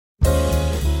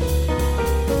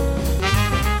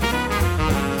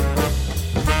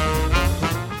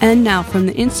And now from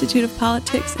the Institute of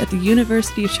Politics at the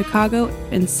University of Chicago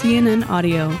and CNN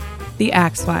Audio, The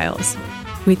Axe Files,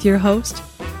 with your host,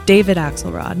 David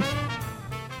Axelrod.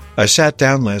 I sat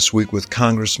down last week with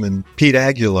Congressman Pete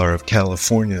Aguilar of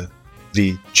California,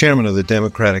 the chairman of the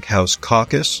Democratic House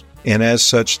Caucus, and as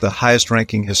such, the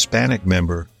highest-ranking Hispanic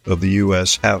member of the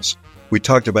U.S. House. We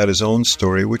talked about his own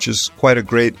story, which is quite a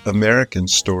great American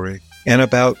story, and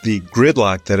about the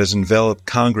gridlock that has enveloped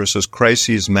Congress as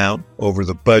crises mount over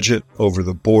the budget, over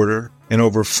the border, and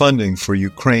over funding for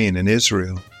Ukraine and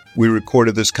Israel. We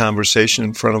recorded this conversation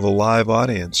in front of a live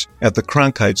audience at the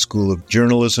Cronkite School of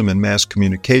Journalism and Mass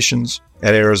Communications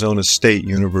at Arizona State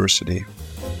University.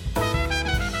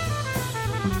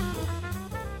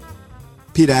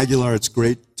 Pete Aguilar, it's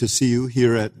great to see you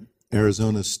here at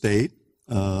Arizona State.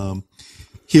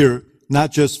 Here,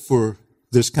 not just for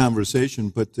this conversation,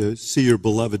 but to see your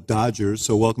beloved Dodgers.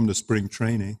 So welcome to spring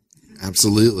training.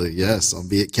 Absolutely, yes. I'll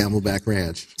be at Camelback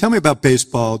Ranch. Tell me about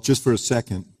baseball just for a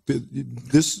second.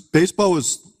 This baseball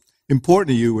was important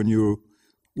to you when you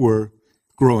were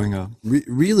growing up.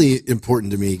 Really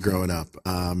important to me growing up.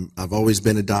 I've always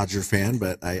been a Dodger fan,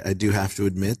 but I do have to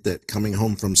admit that coming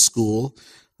home from school,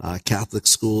 Catholic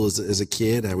school as a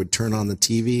kid, I would turn on the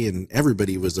TV and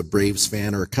everybody was a Braves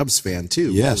fan or a Cubs fan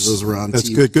too. Yes, those were on that's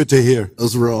TV. Good to hear.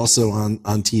 Those were also on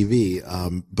TV.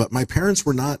 But my parents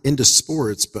were not into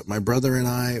sports, but my brother and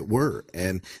I were,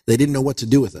 and they didn't know what to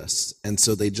do with us. And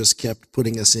so they just kept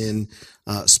putting us in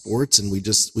sports, and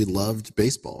we loved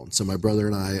baseball. And so my brother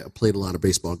and I played a lot of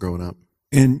baseball growing up.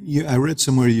 And I read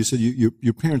somewhere you said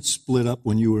your parents split up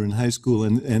when you were in high school,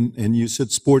 and you said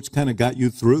sports kind of got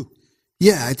you through.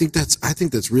 Yeah, I think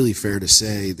that's really fair to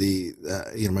say.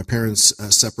 My parents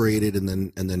separated and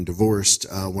then divorced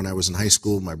when I was in high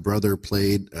school. My brother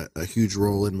played a huge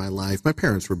role in my life. My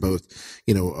parents were both,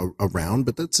 around,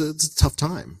 but it's a tough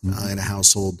time in a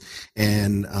household.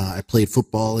 And I played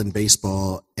football and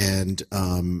baseball, and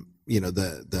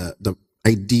the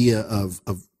idea of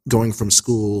going from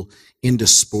school into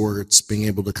sports, being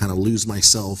able to kind of lose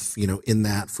myself, in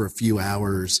that for a few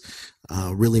hours.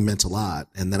 Really meant a lot.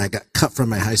 And then I got cut from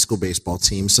my high school baseball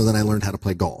team, so then I learned how to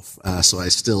play golf. So I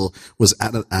still was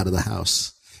out of the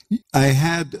house. I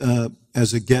had,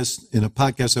 as a guest in a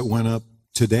podcast that went up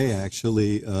today,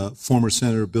 actually, former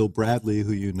Senator Bill Bradley,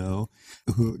 who you know,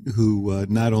 who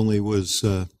not only was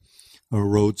a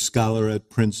Rhodes Scholar at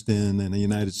Princeton and a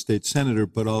United States Senator,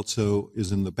 but also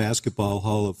is in the Basketball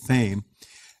Hall of Fame.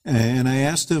 And I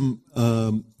asked him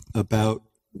about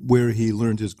where he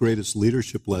learned his greatest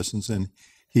leadership lessons, and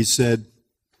he said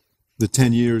the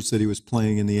 10 years that he was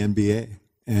playing in the NBA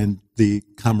and the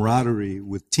camaraderie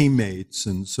with teammates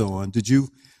and so on. Did you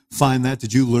find that?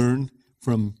 Did you learn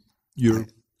from your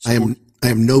sport? I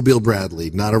am no Bill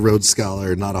Bradley, not a Rhodes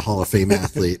Scholar, not a Hall of Fame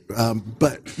athlete,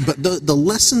 but the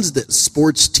lessons that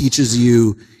sports teaches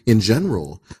you in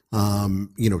general,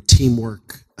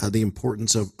 teamwork, the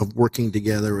importance of working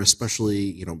together,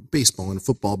 especially, baseball and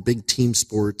football, big team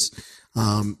sports.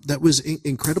 That was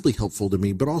incredibly helpful to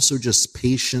me, but also just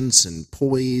patience and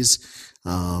poise,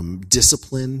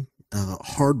 discipline,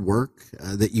 hard work,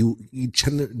 that you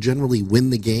generally win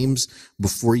the games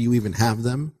before you even have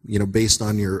them, based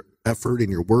on your effort and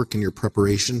your work and your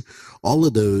preparation. All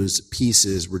of those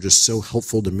pieces were just so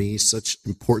helpful to me, such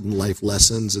important life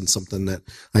lessons, and something that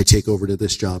I take over to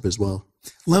this job as well.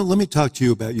 Let me talk to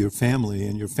you about your family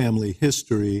and your family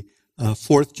history.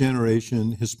 Fourth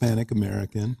generation Hispanic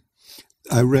American.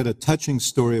 I read a touching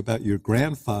story about your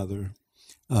grandfather,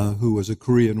 who was a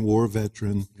Korean War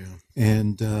veteran,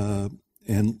 and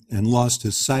lost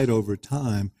his sight over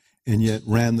time, and yet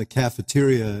ran the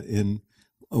cafeteria in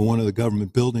one of the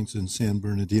government buildings in San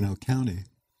Bernardino County.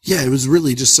 Yeah, it was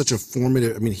really just such a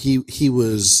formative. I mean, he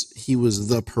was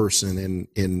the person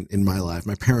in my life.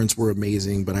 My parents were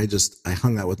amazing, but I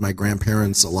hung out with my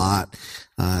grandparents a lot.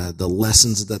 The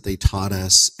lessons that they taught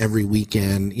us every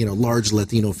weekend, large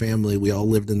Latino family, we all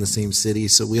lived in the same city.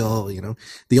 So we all,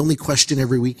 the only question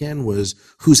every weekend was,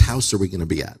 whose house are we going to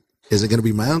be at? Is it going to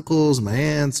be my uncles, my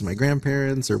aunts, my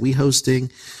grandparents? Are we hosting?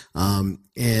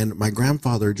 And my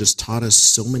grandfather just taught us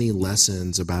so many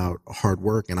lessons about hard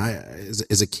work. And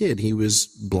as a kid, he was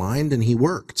blind and he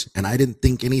worked, and I didn't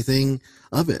think anything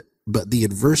of it. But the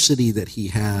adversity that he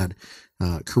had,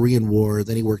 Korean War,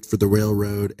 then he worked for the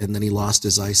railroad, and then he lost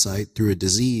his eyesight through a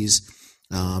disease.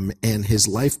 And his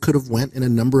life could have went in a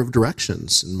number of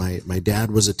directions. And my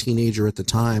dad was a teenager at the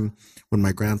time when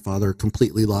my grandfather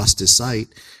completely lost his sight.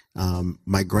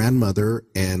 My grandmother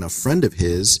and a friend of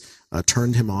his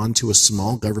turned him on to a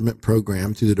small government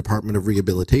program through the Department of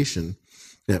Rehabilitation.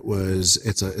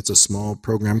 It's a small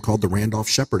program called the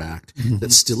Randolph-Shepard Act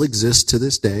that still exists to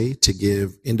this day to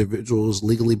give individuals,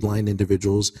 legally blind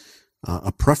individuals,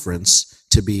 a preference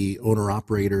to be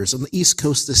owner-operators. On the East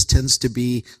Coast, this tends to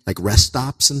be like rest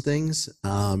stops and things.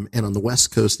 And on the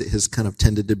West Coast, it has kind of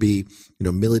tended to be,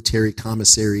 military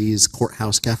commissaries,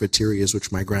 courthouse cafeterias,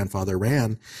 which my grandfather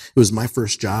ran. It was my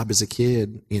first job as a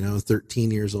kid,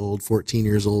 13 years old, 14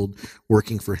 years old,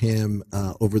 working for him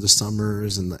over the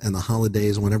summers and the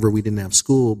holidays, whenever we didn't have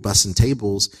school, bussing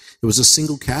tables. It was a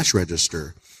single cash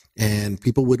register. And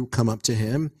people would come up to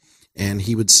him, and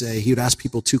he would ask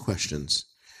people two questions.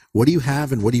 What do you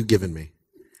have and what are you giving me?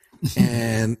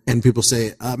 and people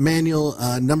say, Manuel,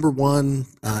 number one,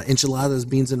 enchiladas,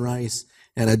 beans and rice,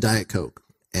 and a Diet Coke,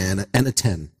 and a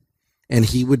 10. And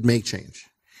he would make change.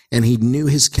 And he knew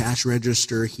his cash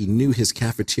register. He knew his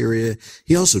cafeteria.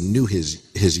 He also knew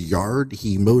his yard.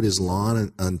 He mowed his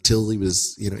lawn until he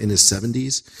was, in his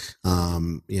 70s,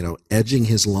 edging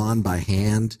his lawn by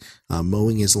hand,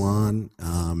 mowing his lawn.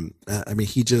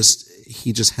 He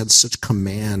just had such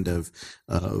command of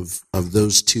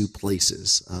those two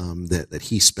places, that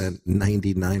he spent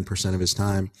 99% of his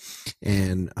time.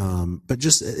 And, but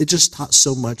it just taught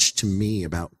so much to me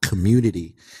about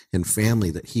community and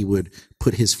family, that he would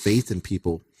put his faith in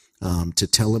people, to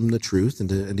tell him the truth and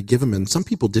to give him. And some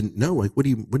people didn't know, like, what do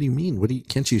you mean?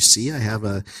 Can't you see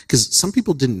because some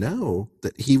people didn't know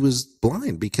that he was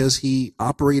blind because he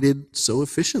operated so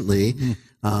efficiently.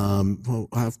 Well,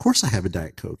 of course I have a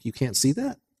Diet Coke. You can't see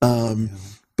that.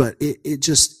 But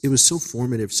it was so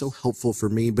formative, so helpful for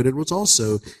me. But it was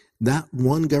also that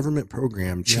one government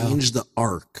program changed the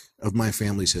arc of my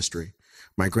family's history.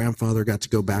 My grandfather got to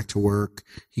go back to work.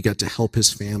 He got to help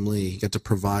his family. He got to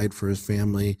provide for his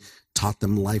family, taught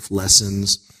them life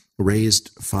lessons, raised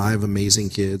 5 amazing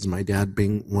kids, my dad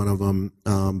being one of them.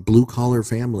 Blue-collar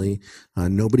family.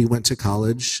 Nobody went to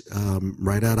college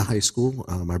right out of high school.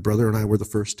 My brother and I were the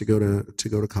first to go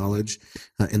to college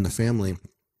in the family.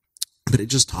 But it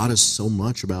just taught us so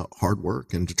much about hard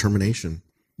work and determination.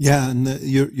 Yeah, and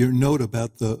your note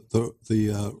about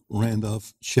the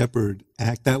Randolph-Shepard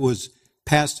Act, that was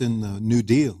passed in the New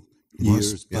Deal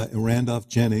years. By Randolph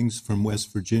Jennings from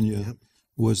West Virginia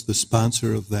was the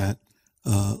sponsor of that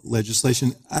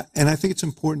legislation. And I think it's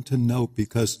important to note,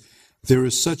 because there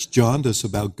is such jaundice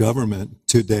about government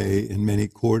today in many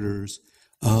quarters,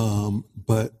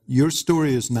 but your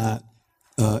story is not,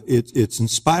 it's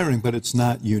inspiring, but it's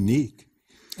not unique.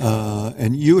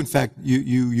 And you, in fact,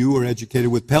 you were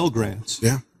educated with Pell Grants.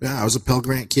 Yeah, I was a Pell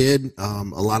Grant kid. A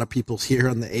lot of people here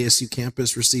on the ASU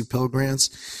campus received Pell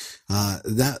Grants.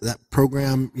 That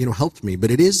program, helped me. But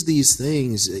it is these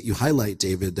things that you highlight,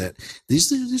 David, that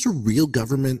these are real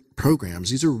government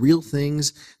programs. These are real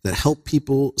things that help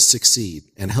people succeed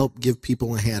and help give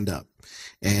people a hand up.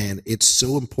 And it's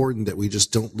so important that we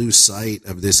just don't lose sight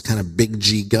of this kind of big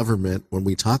G government when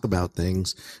we talk about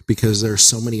things, because there are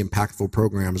so many impactful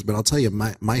programs. But I'll tell you,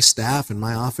 my staff and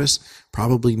my office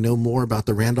probably know more about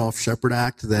the Randolph-Shepard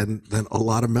Act than a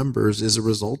lot of members as a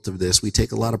result of this. We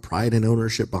take a lot of pride and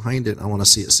ownership behind it. I want to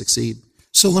see it succeed.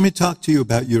 So let me talk to you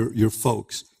about your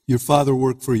folks. Your father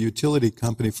worked for a utility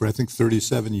company for, I think,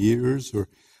 37 years. Or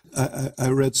I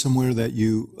read somewhere that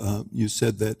you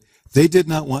said that they did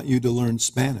not want you to learn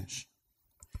Spanish.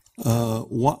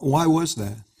 Why was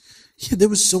that? Yeah, there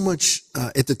was so much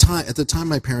at the time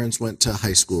my parents went to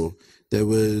high school. There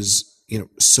was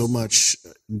so much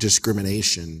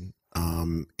discrimination,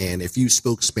 and if you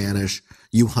spoke Spanish,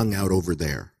 you hung out over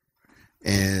there,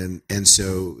 and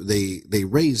so they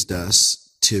raised us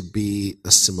to be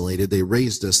assimilated. They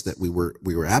raised us that we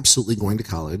were absolutely going to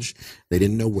college. They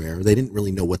didn't know where. They didn't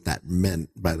really know what that meant,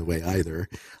 by the way, either.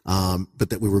 But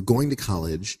that we were going to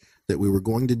college, that we were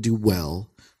going to do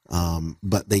well,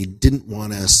 but they didn't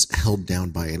want us held down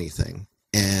by anything.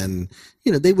 And,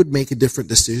 they would make a different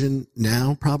decision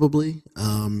now, probably.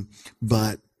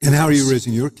 But and how are you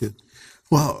raising your kid?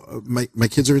 Well, my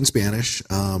kids are in Spanish,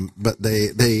 but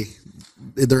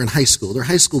they're in high school. They're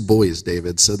high school boys,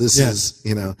 David. So this is,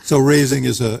 So raising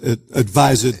is a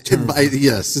advised term.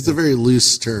 Yes, it's a very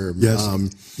loose term.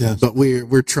 Yes. But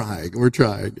we're trying.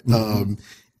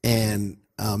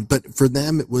 But for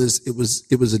them, it was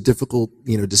a difficult,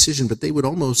 decision. But they would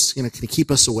almost,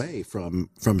 keep us away from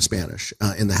Spanish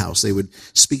in the house. They would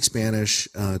speak Spanish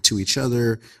to each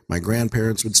other. My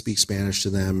grandparents would speak Spanish to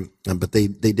them, but they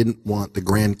didn't want the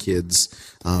grandkids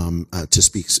to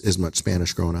speak as much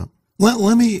Spanish growing up.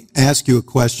 Let me ask you a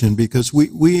question, because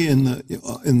we in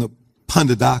the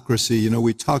punditocracy,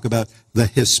 we talk about the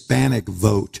Hispanic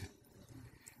vote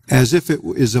as if it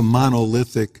is a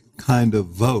monolithic kind of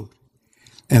vote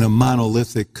and a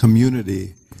monolithic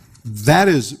community. that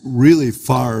is really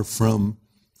far from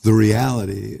the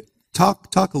reality.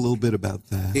 Talk a little bit about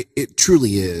that. It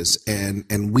truly is,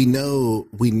 and we know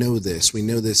this. We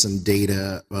know this in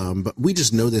data, but we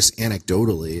just know this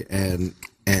anecdotally,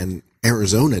 and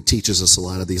Arizona teaches us a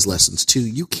lot of these lessons too.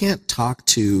 You can't talk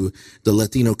to the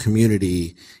Latino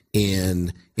community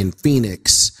in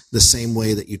Phoenix the same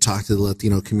way that you talk to the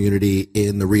Latino community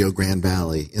in the Rio Grande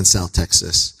Valley in South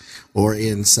Texas or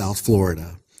in South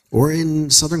Florida or in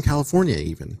Southern California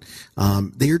even.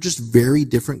 They are just very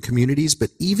different communities, but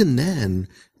even then,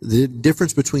 the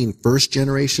difference between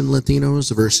first-generation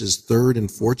Latinos versus third- and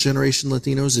fourth-generation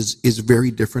Latinos is very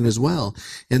different as well.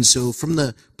 And so from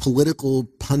the political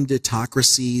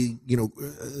punditocracy,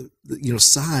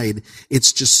 side,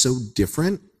 it's just so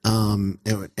different.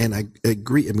 And I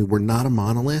agree. I mean, we're not a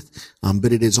monolith,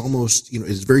 but it is almost,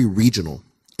 it's very regional.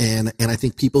 And I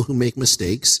think people who make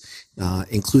mistakes,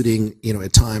 including,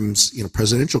 at times,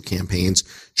 presidential campaigns,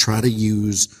 try to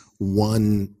use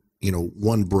one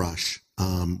brush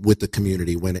with the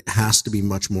community when it has to be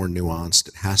much more nuanced.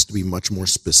 It has to be much more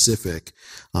specific,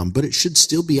 but it should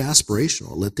still be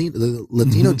aspirational. The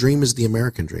Latino dream is the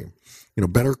American dream.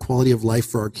 Better quality of life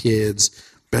for our kids,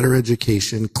 better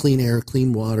education, clean air,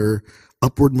 clean water,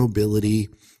 upward mobility.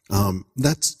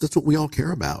 That's what we all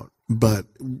care about. But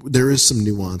there is some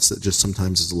nuance that just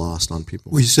sometimes is lost on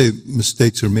people. Well, you say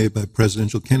mistakes are made by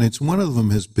presidential candidates. One of them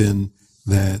has been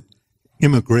that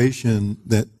immigration,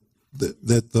 that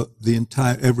the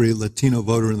entire, every Latino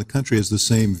voter in the country has the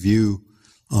same view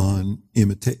on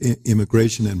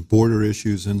immigration and border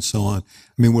issues and so on.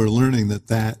 I mean, we're learning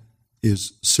that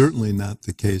is certainly not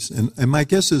the case. And my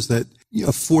guess is that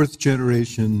a fourth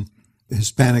generation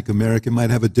Hispanic American might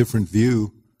have a different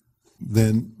view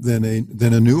than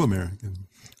a new American.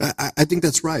 I think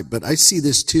that's right, but I see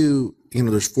this too.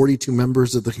 There's 42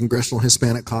 members of the Congressional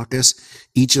Hispanic Caucus.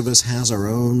 Each of us has our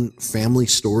own family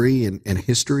story and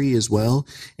history as well,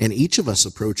 and each of us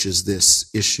approaches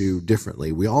this issue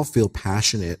differently. We all feel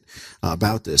passionate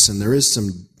about this, and there is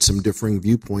some differing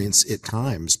viewpoints at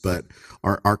times, but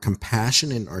our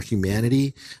compassion and our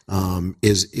humanity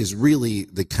is really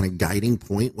the kind of guiding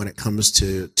point when it comes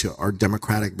to our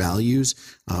democratic values.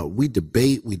 We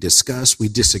debate, we discuss, we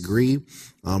disagree,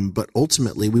 but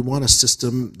ultimately we want a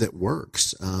system that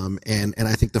works. And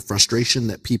I think the frustration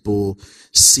that people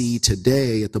see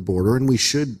today at the border, and we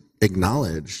should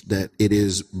acknowledge that it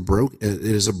is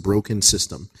a broken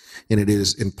system, and it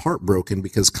is in part broken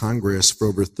because Congress for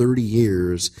over 30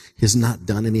 years has not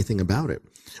done anything about it.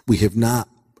 We have not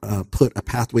put a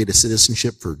pathway to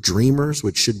citizenship for Dreamers,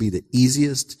 which should be the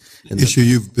easiest. Issue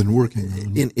you've been working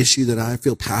on. An issue that I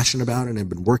feel passionate about and have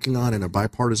been working on in a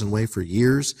bipartisan way for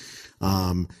years.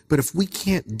 But if we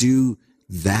can't do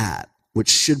that, which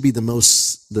should be the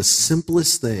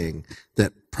simplest thing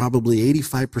that probably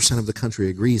 85% of the country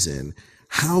agrees in,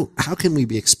 how can we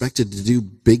be expected to do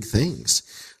big things?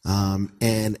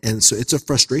 And so it's a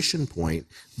frustration point,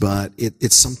 but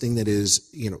it's something that is,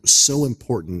 so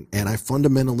important. And I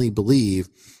fundamentally believe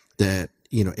that,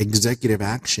 executive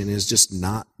action is just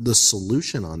not the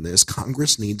solution on this.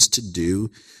 Congress needs to do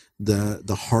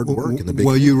the hard work and the big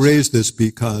things. You raised this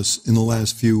because in the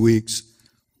last few weeks,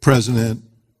 President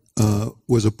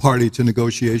was a party to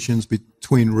negotiations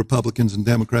between Republicans and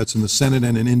Democrats in the Senate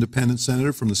and an independent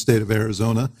senator from the state of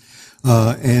Arizona,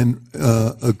 and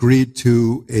agreed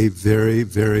to a very,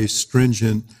 very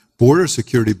stringent border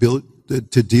security bill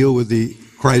to deal with the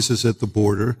crisis at the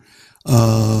border.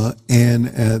 And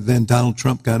then Donald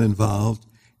Trump got involved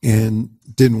and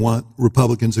didn't want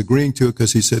Republicans agreeing to it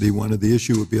because he said he wanted the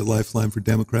issue would be a lifeline for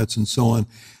Democrats and so on.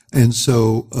 And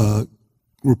so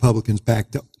Republicans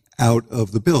backed out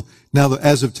of the bill. Now,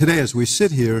 as of today, as we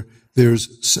sit here,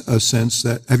 there's a sense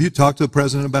that, have you talked to the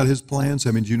president about his plans?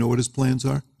 I mean, do you know what his plans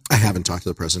are? I haven't talked to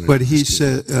the president. But he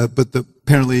said,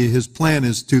 apparently his plan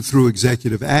is to, through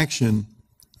executive action,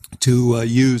 to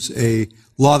use a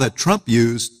law that Trump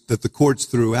used, that the courts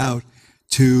threw out,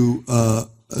 to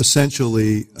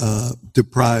essentially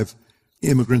deprive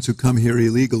immigrants who come here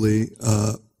illegally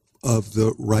of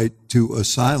the right to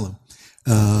asylum.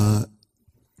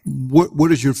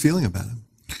 What is your feeling about it?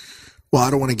 Well, I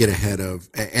don't want to get ahead of,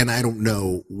 and I don't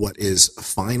know what is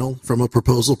final from a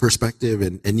proposal perspective,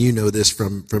 and you know this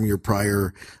from your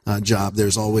prior job.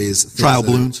 There's always trial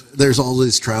balloons. There's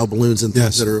always trial balloons and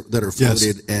things Yes. that are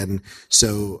floated, Yes. and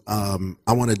so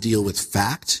I want to deal with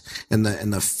fact, and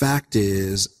the fact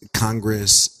is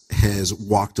Congress has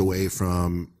walked away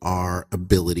from our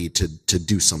ability to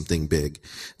do something big.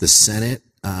 The Senate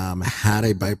had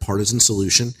a bipartisan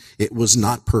solution. It was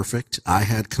not perfect. I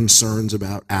had concerns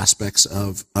about aspects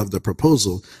of the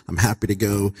proposal. I'm happy to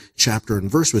go chapter and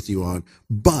verse with you on,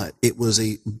 but it was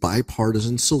a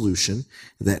bipartisan solution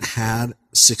that had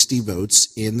 60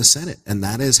 votes in the Senate, and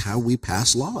that is how we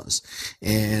pass laws.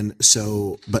 And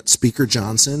so, but Speaker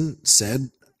Johnson said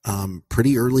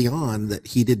pretty early on that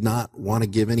he did not want to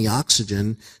give any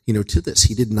oxygen, to this.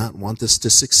 He did not want this to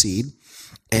succeed.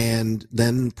 And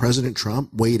then President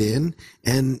Trump weighed in,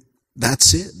 and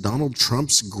that's it. Donald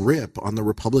Trump's grip on the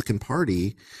Republican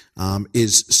Party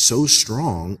is so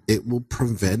strong, it will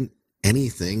prevent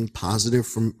anything positive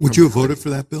from. Would you have voted for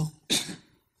that bill?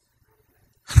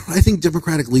 I think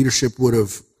Democratic leadership would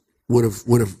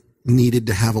have needed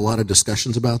to have a lot of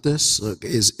discussions about this. Look,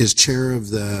 as chair of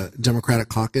the Democratic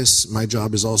caucus, my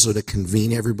job is also to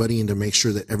convene everybody and to make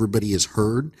sure that everybody is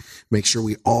heard, make sure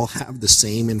we all have the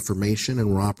same information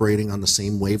and we're operating on the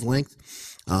same wavelength.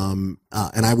 And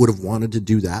I would have wanted to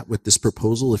do that with this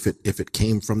proposal if it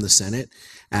came from the Senate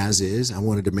as is. I would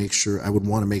want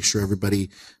to make sure everybody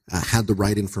had the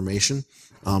right information.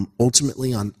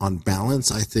 Ultimately, on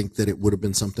balance, I think that it would have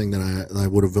been something that I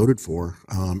would have voted for,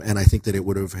 and I think that it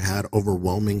would have had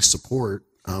overwhelming support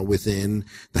within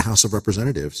the House of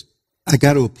Representatives. I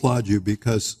got to applaud you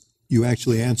because you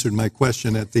actually answered my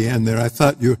question at the end there. I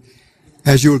thought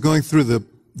as you were going through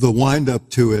the wind-up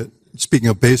to it, speaking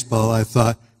of baseball, I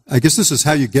thought, I guess this is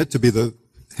how you get to be the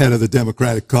head of the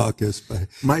Democratic caucus.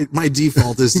 My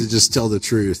default is to just tell the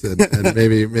truth, and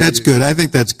maybe that's good. I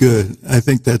think that's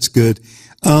good.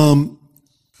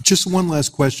 Just one last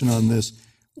question on this.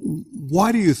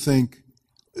 Why do you think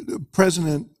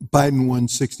President Biden won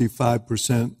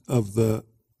 65% of the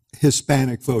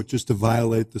Hispanic vote, just to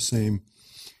violate the same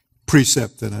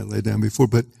precept that I laid down before,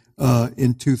 but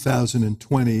in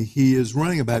 2020, he is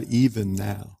running about even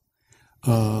now.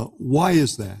 Why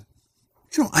is that?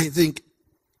 I think,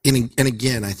 and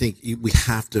again, I think we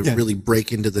have to really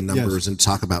break into the numbers and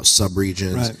talk about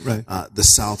subregions. Right. The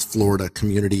South Florida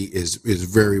community is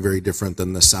very, very different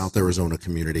than the South Arizona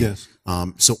community. Yes.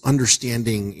 So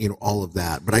understanding, all of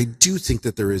that. But I do think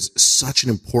that there is such an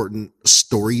important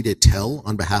story to tell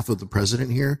on behalf of the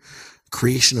president here.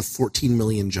 Creation of 14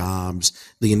 million jobs,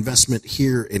 the investment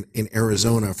here in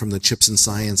Arizona from the CHIPS and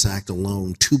Science Act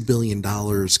alone, $2 billion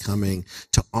coming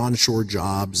to onshore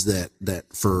jobs that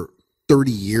for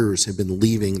 30 years have been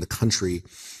leaving the country.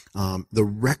 The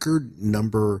record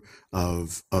number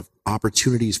of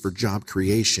opportunities for job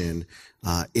creation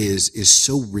is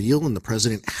so real, and the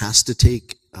president has to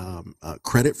take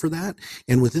credit for that.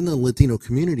 And within the Latino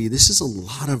community, this is a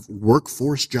lot of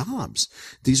workforce jobs.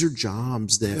 These are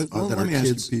jobs that our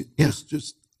kids. Ask you,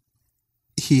 Pete,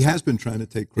 he has been trying to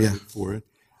take credit for it,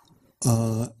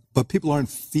 but people aren't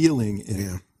feeling it.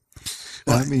 Yeah.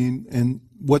 I mean, and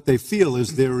what they feel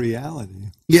is their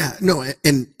reality. Yeah, no,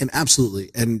 and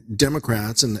absolutely. And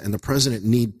Democrats and the president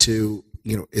need to,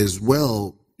 as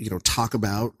well, talk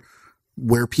about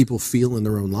where people feel in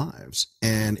their own lives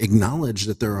and acknowledge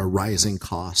that there are rising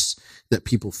costs that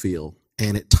people feel.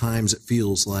 And at times it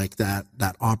feels like that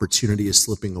opportunity is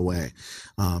slipping away.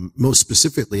 Most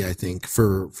specifically, I think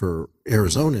for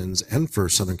Arizonans and for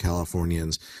Southern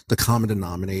Californians, the common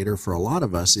denominator for a lot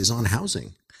of us is on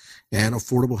housing and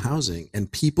affordable housing, and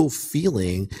people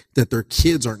feeling that their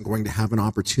kids aren't going to have an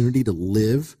opportunity to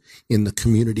live in the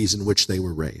communities in which they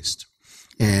were raised.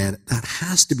 And that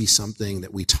has to be something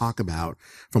that we talk about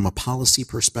from a policy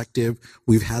perspective.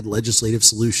 We've had legislative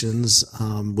solutions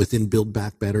within Build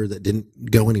Back Better that didn't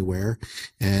go anywhere.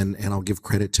 And I'll give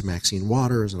credit to Maxine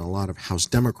Waters and a lot of House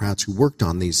Democrats who worked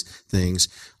on these things.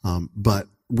 But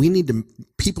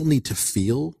people need to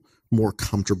feel more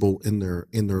comfortable in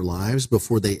their lives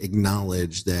before they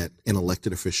acknowledge that an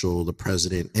elected official, the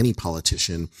president, any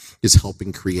politician is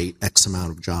helping create X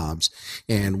amount of jobs.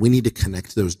 And we need to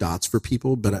connect those dots for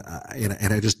people, but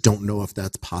I just don't know if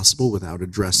that's possible without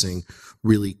addressing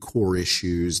really core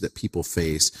issues that people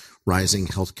face. Rising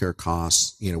healthcare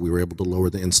costs. We were able to lower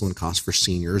the insulin costs for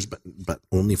seniors, but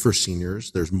only for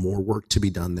seniors. There's more work to be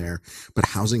done there. But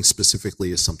housing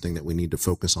specifically is something that we need to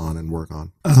focus on and work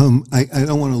on. I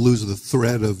don't want to lose the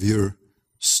thread of your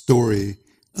story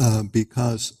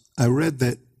because I read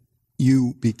that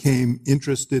you became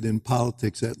interested in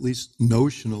politics, at least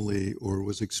notionally, or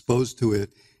was exposed to it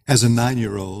as a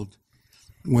 9-year-old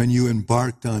when you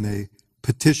embarked on a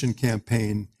petition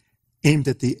campaign aimed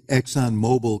at the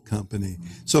ExxonMobil company.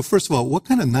 So first of all, what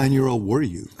kind of 9-year-old were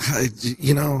you?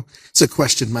 It's a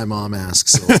question my mom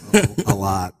asks a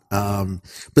lot.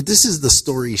 But this is the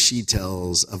story she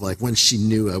tells of like when she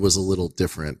knew I was a little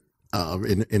different.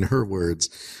 in her words.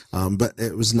 But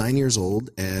it was 9 years old,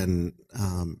 and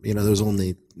there was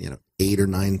only 8 or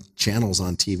 9 channels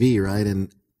on TV, right?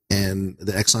 And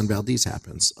the Exxon Valdez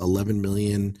happens. 11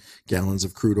 million gallons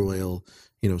of crude oil,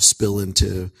 spill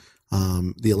into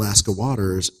the Alaska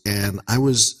waters, and I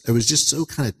was just so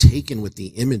kind of taken with the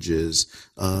images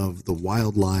of the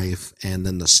wildlife, and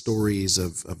then the stories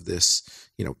of this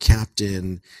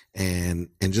captain, and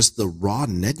just the raw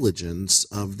negligence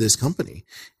of this company,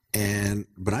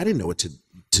 but I didn't know what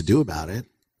to do about it,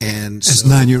 and as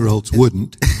 9-year-olds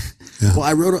wouldn't. Yeah. Well,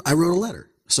 I wrote a letter.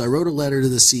 So I wrote a letter to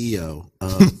the CEO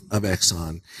of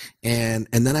Exxon, and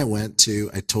then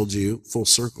I told you, full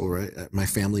circle, right? My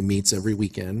family meets every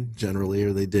weekend, generally,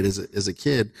 or they did as a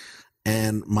kid.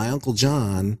 And my Uncle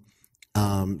John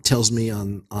tells me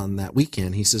on that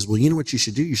weekend, he says, well, you know what you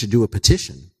should do? You should do a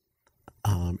petition.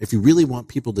 If you really want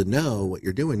people to know what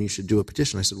you're doing, you should do a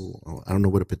petition. I said, well, I don't know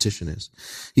what a petition is.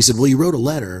 He said, well, you wrote a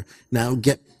letter. Now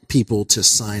get people to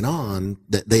sign on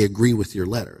that they agree with your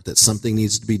letter, that something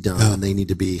needs to be done and they need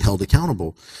to be held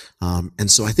accountable. And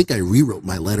so I think I rewrote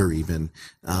my letter even.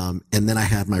 And then I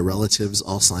had my relatives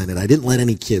all sign it. I didn't let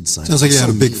any kids sign it. Sounds like you had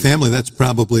a big family. That's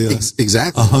probably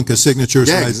exactly a hunk of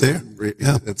signatures right there.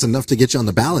 Yeah. That's enough to get you on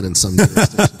the ballot in some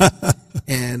jurisdictions.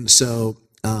 And so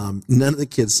none of the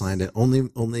kids signed it,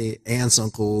 only aunts,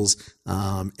 uncles,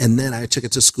 and then I took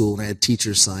it to school and I had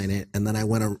teachers sign it, and then I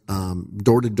went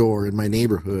door to door in my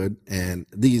neighborhood, and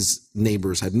these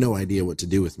neighbors had no idea what to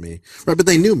do with me, right? But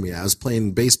they knew me. I was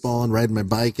playing baseball and riding my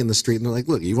bike in the street, and they're like,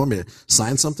 look, you want me to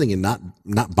sign something and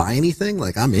not buy anything?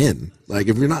 Like, I'm in. Like,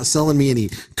 if you're not selling me any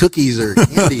cookies or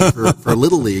candy for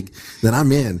Little League, then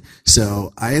I'm in.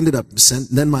 So I ended up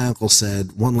then my uncle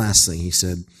said one last thing. He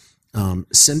said,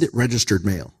 send it registered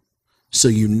mail, so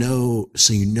you know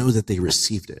that they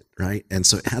received it, right? And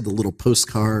so it had the little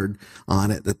postcard on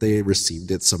it that they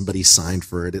received it. Somebody signed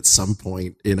for it at some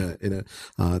point in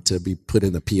a to be put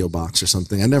in the PO box or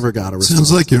something. I never got a response.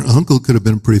 Sounds like your uncle could have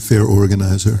been a pretty fair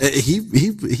organizer. He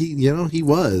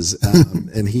was,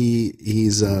 and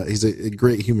he's a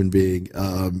great human being.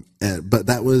 But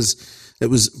it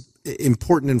was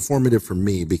important and formative for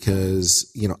me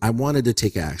because, I wanted to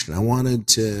take action. I wanted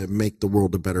to make the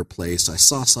world a better place. I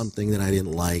saw something that I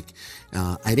didn't like.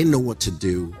 I didn't know what to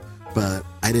do, but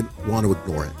I didn't want to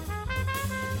ignore it.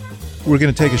 We're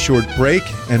going to take a short break,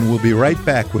 and we'll be right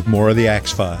back with more of the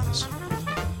Axe Files.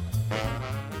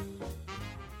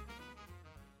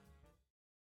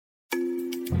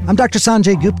 I'm Dr.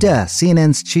 Sanjay Gupta,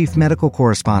 CNN's chief medical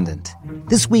correspondent.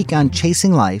 This week on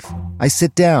Chasing Life, I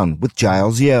sit down with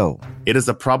Giles Yeo. It is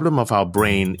a problem of our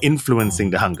brain influencing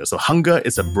the hunger. So hunger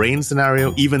is a brain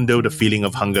scenario, even though the feeling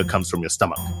of hunger comes from your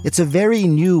stomach. It's a very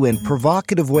new and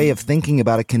provocative way of thinking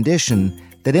about a condition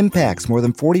that impacts more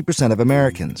than 40% of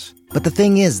Americans. But the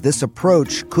thing is, this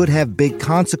approach could have big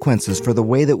consequences for the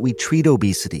way that we treat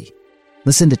obesity.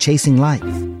 Listen to Chasing Life,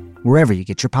 wherever you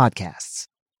get your podcasts.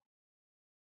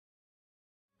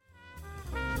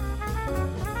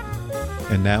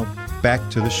 And now, back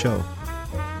to the show.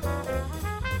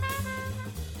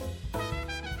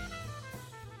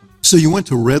 So you went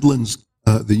to Redlands,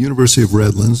 the University of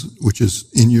Redlands, which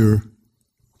is in your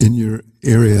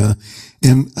area,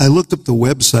 and I looked up the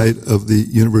website of the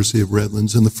University of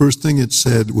Redlands, and the first thing it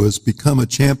said was, become a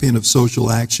champion of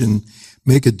social action,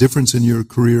 make a difference in your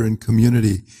career and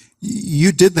community.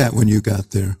 You did that when you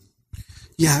got there.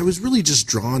 Yeah, I was really just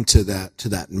drawn to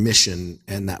that mission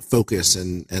and that focus,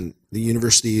 and the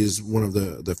university is one of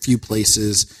the few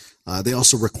places. They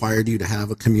also required you to have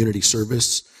a community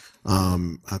service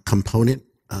component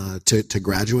to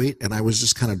graduate, and I was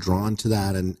just kind of drawn to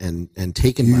that and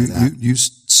taken by that. You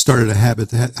started a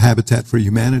Habitat for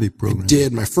Humanity program. I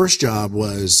did. My first job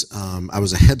was I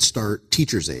was a Head Start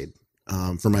teacher's aide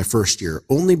for my first year,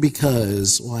 only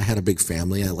because, well, I had a big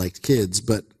family, I liked kids,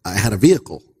 but I had a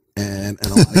vehicle. And a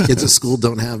lot of kids at school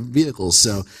don't have vehicles.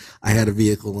 So I had a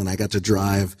vehicle, and I got to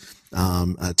drive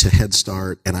to Head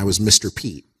Start, and I was Mr.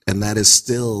 Pete. And that is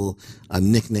still a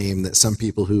nickname that some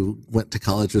people who went to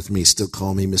college with me still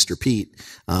call me Mr. Pete.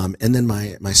 And then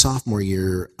my sophomore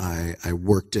year, I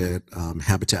worked at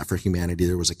Habitat for Humanity.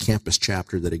 There was a campus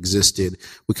chapter that existed.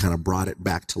 We kind of brought it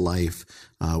back to life.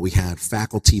 We had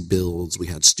faculty builds, we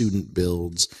had student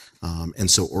builds, and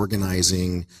so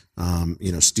organizing,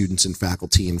 students and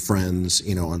faculty and friends,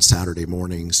 on Saturday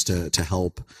mornings to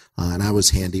help. And I was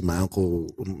handy. My uncle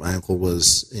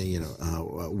was,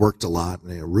 worked a lot,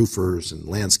 roofers and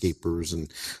landscapers,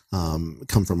 and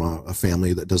come from a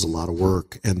family that does a lot of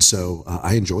work. And so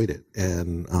I enjoyed it,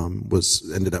 and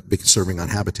ended up serving on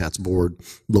Habitat's board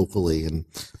locally, and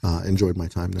enjoyed my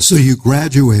time there. So you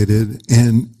graduated,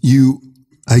 and you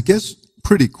I guess,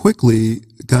 pretty quickly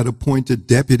got appointed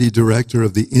deputy director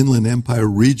of the Inland Empire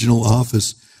Regional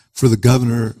Office for the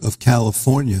governor of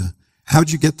California. How'd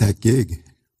you get that gig?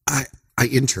 I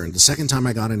interned. The second time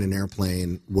I got in an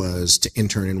airplane was to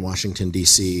intern in Washington,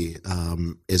 D.C.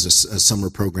 As a summer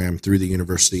program through the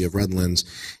University of Redlands.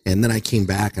 And then I came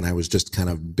back and I was just kind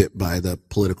of bit by the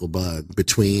political bug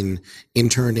between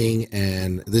interning,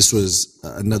 and this was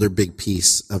another big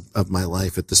piece of my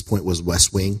life at this point was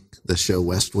West Wing, the show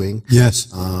West Wing.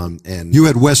 Yes. And you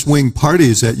had West Wing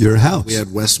parties at your house. We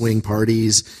had West Wing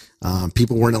parties.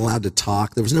 People weren't allowed to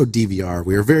talk. There was no DVR.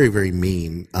 We were very, very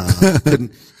mean.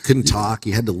 Couldn't talk.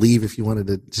 You had to leave if you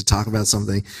wanted to talk about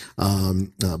something.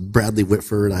 Bradley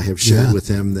Whitford, I have shared with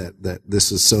him that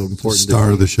this is so important. Star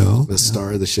of the show. The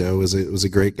star of the show was a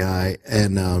great guy.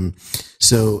 And,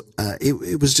 so,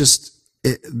 it was just,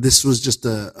 this was just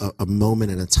a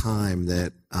moment and a time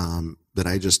that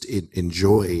I just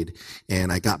enjoyed.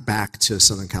 And I got back to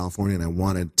Southern California and I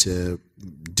wanted to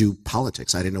do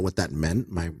politics. I didn't know what that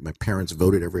meant. My parents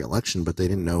voted every election, but they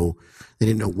didn't know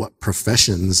what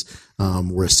professions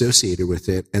were associated with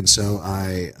it. And so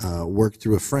I worked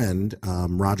through a friend,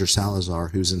 Roger Salazar,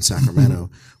 who's in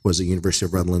Sacramento, was a University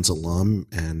of Redlands alum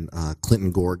and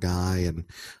Clinton Gore guy,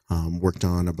 and worked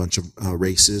on a bunch of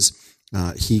races.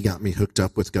 He got me hooked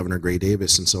up with Governor Gray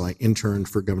Davis, and so I interned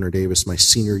for Governor Davis my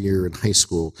senior year in high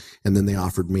school, and then they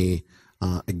offered me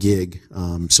a gig.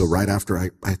 So right after I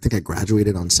think I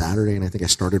graduated on Saturday, and I think I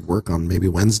started work on maybe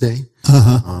Wednesday,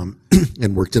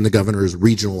 and worked in the governor's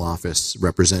regional office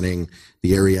representing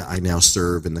the area I now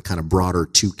serve in the kind of broader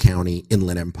 2-county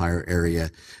Inland Empire area.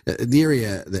 The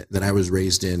area that I was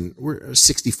raised in, we're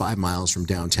 65 miles from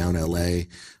downtown LA,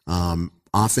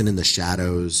 often in the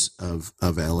shadows of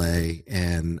LA,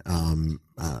 and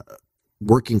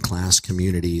working class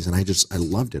communities, and I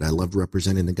loved it. I loved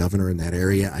representing the governor in that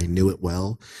area. I knew it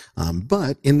well.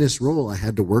 But in this role, I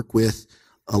had to work with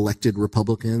elected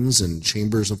Republicans and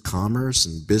chambers of commerce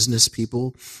and business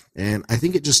people. And I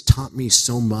think it just taught me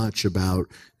so much about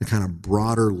the kind of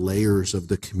broader layers of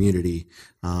the community,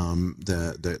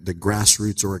 the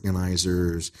grassroots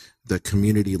organizers, the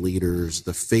community leaders,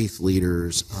 the faith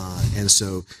leaders. And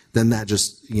so then that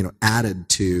just, added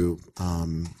to,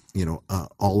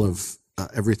 all of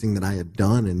everything that I had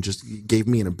done, and just gave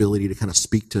me an ability to kind of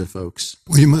speak to folks.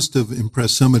 Well, you must have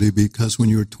impressed somebody, because when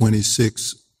you were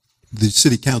 26, the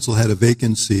city council had a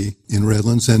vacancy in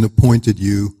Redlands and appointed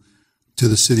you to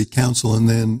the city council, and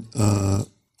then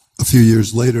a few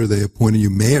years later they appointed you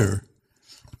mayor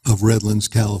of Redlands,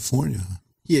 California.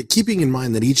 Yeah, keeping in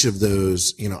mind that each of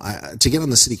those, to get on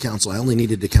the city council, I only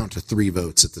needed to count to 3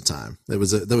 votes at the time. There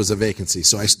was a vacancy,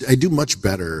 so I do much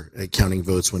better at counting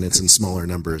votes when it's in smaller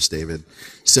numbers, David.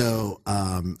 So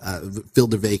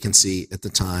filled a vacancy at the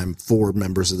time, 4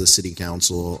 members of the city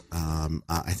council.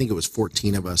 I think it was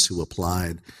 14 of us who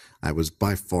applied. I was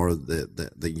by far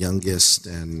the youngest,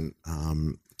 and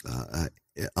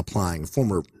applying.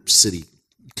 Former city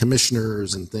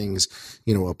commissioners and things,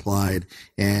 applied.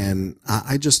 And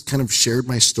I just kind of shared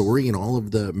my story, and all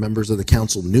of the members of the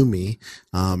council knew me.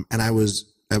 And I was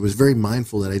very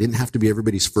mindful that I didn't have to be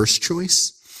everybody's first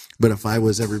choice, but if I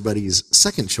was everybody's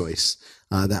second choice,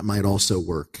 that might also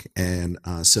work. And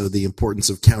so the importance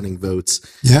of counting votes.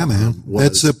 Yeah, man.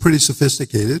 That's pretty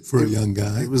sophisticated for a young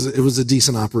guy. It was a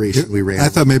decent operation we ran. I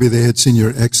thought maybe they had seen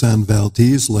your Exxon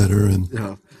Valdez letter,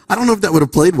 and I don't know if that would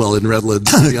have played well in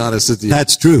Redlands, to be honest with you.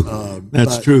 That's true.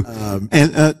 That's true.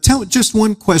 And tell just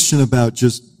one question about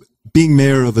just being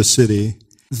mayor of a city.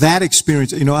 That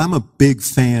experience, I'm a big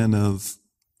fan of,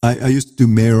 I used to do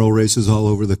mayoral races all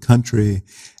over the country,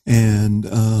 and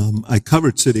I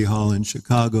covered City Hall in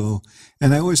Chicago,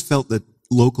 and I always felt that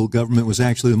local government was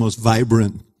actually the most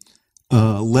vibrant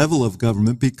level of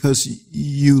government, because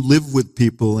you live with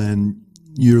people and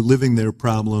you're living their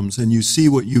problems, and you see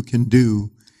what you can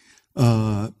do,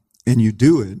 and you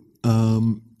do it.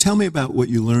 Tell me about what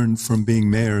you learned from being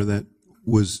mayor that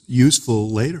was useful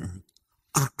later.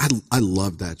 I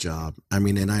love that job. I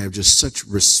mean, and I have just such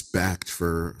respect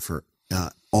for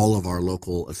all of our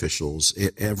local officials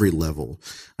at every level.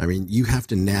 I mean, you have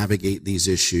to navigate these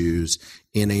issues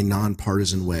in a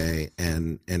nonpartisan way,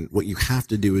 and what you have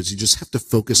to do is you just have to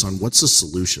focus on what's the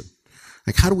solution.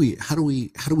 Like, how do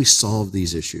we solve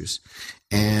these issues?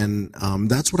 And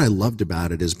that's what I loved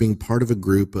about it, is being part of a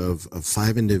group of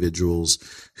 5 individuals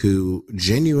who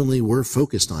genuinely were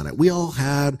focused on it. We all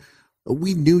had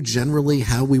we knew generally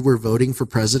how we were voting for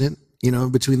president,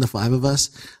 between the five of us.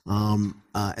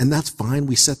 And that's fine.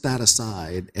 We set that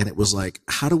aside, and it was like,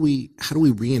 how do we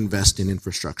reinvest in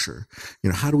infrastructure?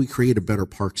 How do we create a better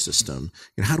park system?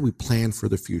 How do we plan for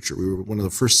the future? We were one of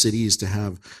the first cities to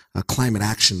have a climate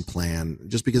action plan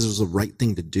just because it was the right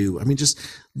thing to do. I mean, just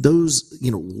those,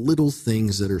 little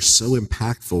things that are so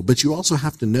impactful. But you also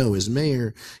have to know, as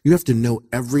mayor, you have to know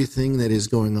everything that is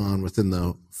going on within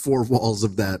the four walls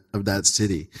of that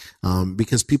city,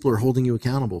 because people are holding you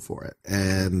accountable for it.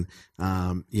 And,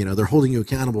 they're holding you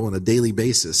accountable on a daily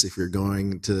basis. If you're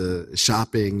going to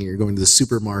shopping, you're going to the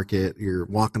supermarket, you're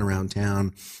walking around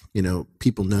town,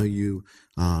 people know you,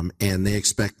 and they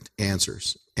expect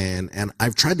answers. And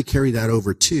I've tried to carry that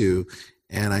over too.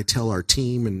 And I tell our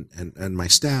team and my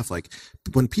staff, like,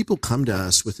 when people come to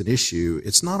us with an issue,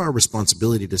 it's not our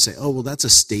responsibility to say, oh, well, that's a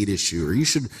state issue, or you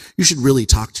should really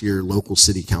talk to your local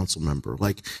city council member.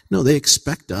 Like, no, they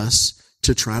expect us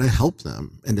to try to help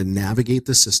them and to navigate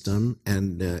the system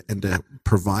and to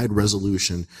provide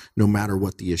resolution no matter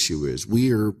what the issue is.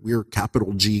 We're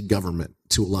capital G government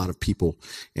to a lot of people,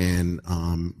 and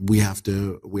we have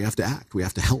to act. We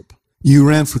have to help. You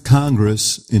ran for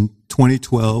Congress in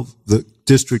 2012. The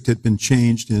district had been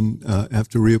changed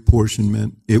after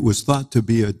reapportionment. It was thought to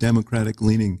be a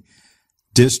Democratic-leaning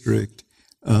district,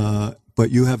 but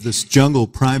you have this jungle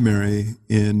primary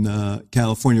in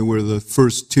California where the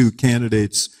first two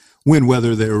candidates win,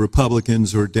 whether they're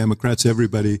Republicans or Democrats.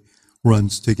 Everybody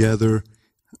runs together.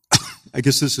 I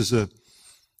guess this is an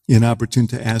inopportune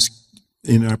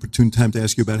time to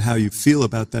ask you about how you feel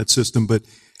about that system, but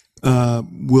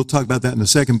we'll talk about that in a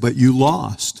second. But you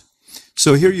lost.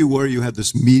 So here you were, you had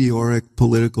this meteoric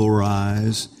political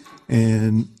rise,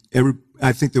 and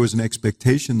I think there was an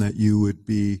expectation that you would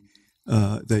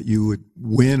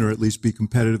win or at least be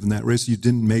competitive in that race. You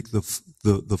didn't make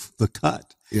the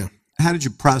cut. Yeah. How did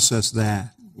you process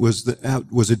that? Was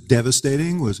it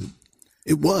devastating?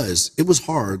 It was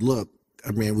hard. Look,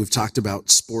 I mean, we've talked about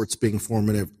sports being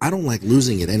formative. I don't like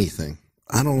losing at anything.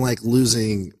 I don't like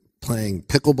losing playing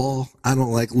pickleball. I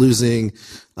don't like losing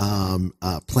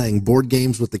playing board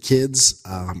games with the kids.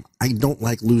 I don't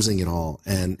like losing at all.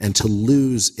 And to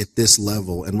lose at this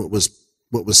level, and what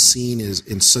was seen is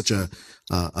in such a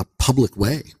public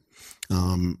way,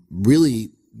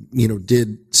 really,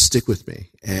 did stick with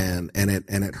me, and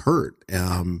it hurt.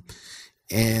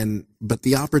 But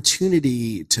the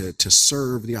opportunity to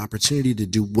serve, the opportunity to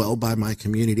do well by my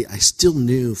community, I still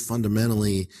knew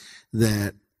fundamentally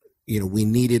that, we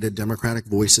needed a Democratic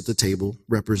voice at the table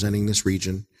representing this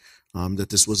region, that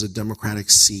this was a Democratic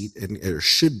seat, and it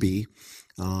should be,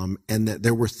 and that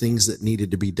there were things that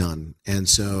needed to be done. And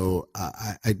so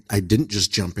I didn't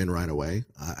just jump in right away.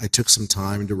 I took some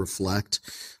time to reflect,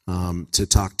 to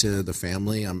talk to the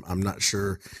family. I'm not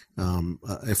sure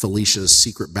if Alicia's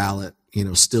secret ballot,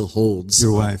 still holds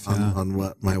your wife, on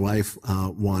what my wife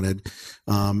wanted.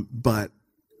 But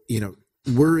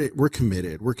we're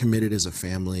committed. We're committed as a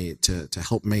family to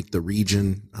help make the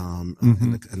region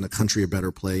and the country a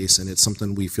better place, and it's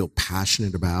something we feel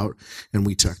passionate about, and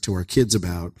we talk to our kids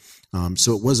about.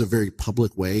 So it was a very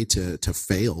public way to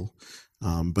fail,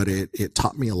 but it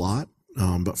taught me a lot.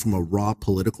 But from a raw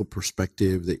political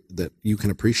perspective that you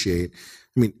can appreciate,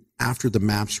 I mean, after the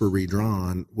maps were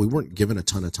redrawn, we weren't given a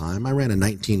ton of time. I ran a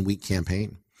 19-week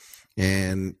campaign,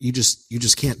 and you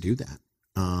just can't do that.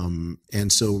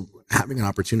 And so having an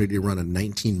opportunity to run a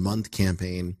 19-month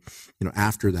campaign,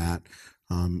 after that,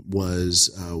 was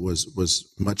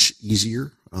much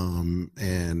easier,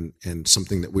 and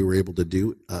something that we were able to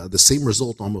do. The same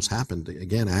result almost happened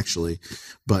again, actually,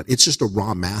 but it's just a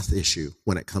raw math issue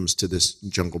when it comes to this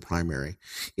jungle primary.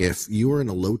 If you are in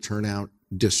a low turnout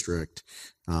district,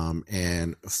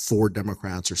 and 4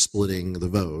 Democrats are splitting the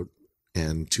vote,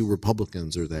 and 2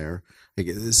 Republicans are there,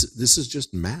 this is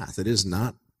just math. It is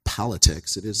not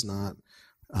politics. It is not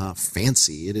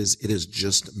fancy. It is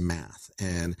just math,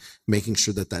 and making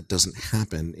sure that doesn't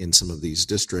happen in some of these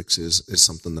districts is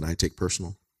something that I take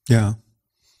personal. Yeah,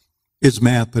 it's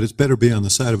math, but it's better be on the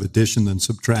side of addition than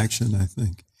subtraction, I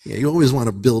think. Yeah, you always want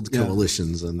to build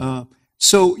coalitions. And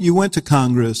so you went to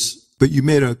Congress, but you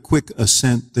made a quick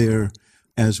ascent there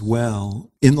as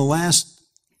well. In the last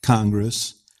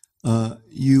Congress,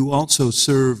 you also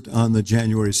served on the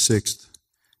January 6th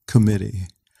committee.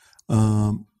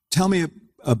 Tell me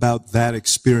about that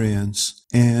experience,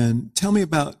 and tell me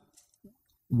about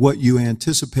what you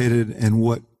anticipated and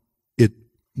what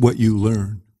you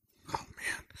learned. Oh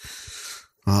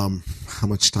man, how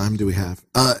much time do we have?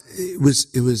 It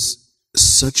was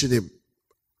such an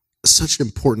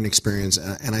important experience,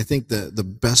 and I think the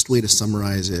best way to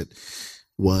summarize it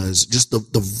was just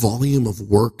the volume of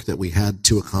work that we had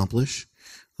to accomplish.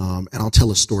 And I'll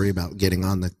tell a story about getting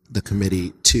on the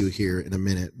committee too here in a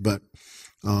minute. But,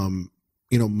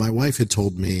 my wife had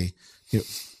told me,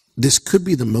 this could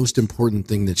be the most important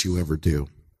thing that you ever do.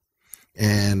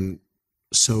 And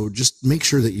so just make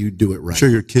sure that you do it right. I'm sure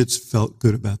your kids felt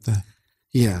good about that.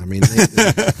 Yeah. I mean,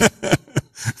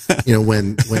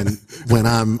 when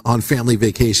I'm on family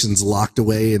vacations, locked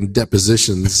away in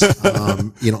depositions,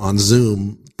 on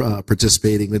Zoom,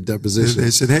 participating in depositions.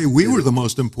 They said, "Hey, we were the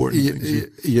most important thing."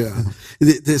 Yeah.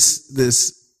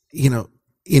 This,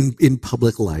 in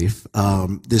public life,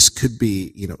 this could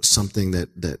be, something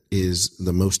that is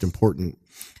the most important.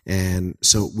 And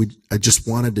so I just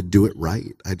wanted to do it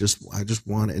right. I just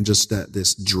wanted, and just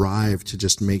this drive to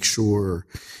just make sure.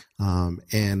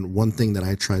 And one thing that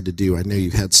I tried to do, I know you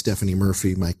had Stephanie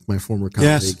Murphy, my former colleague.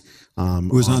 Yes,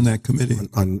 who was on that committee.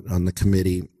 On the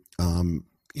committee. And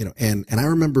I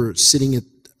remember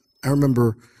I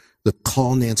remember the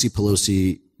call Nancy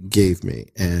Pelosi gave me.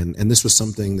 And this was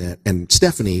something and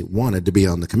Stephanie wanted to be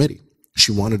on the committee.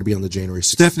 She wanted to be on the January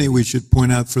 6th. Stephanie, we should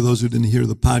point out for those who didn't hear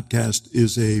the podcast,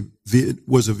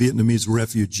 was a Vietnamese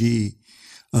refugee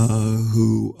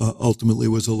who ultimately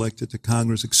was elected to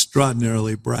Congress,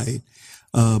 extraordinarily bright,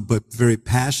 but very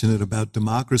passionate about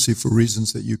democracy for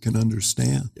reasons that you can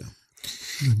understand. Yeah.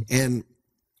 And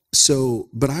so,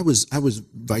 but I was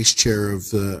vice chair of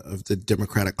the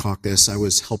Democratic caucus. I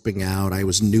was helping out. I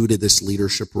was new to this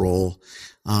leadership role,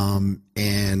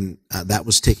 and that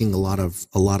was taking a lot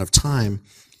of time.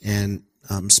 And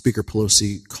Speaker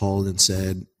Pelosi called and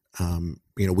said,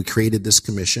 we created this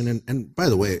commission. And by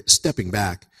the way, stepping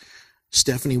back,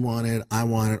 Stephanie wanted, I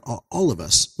wanted, all of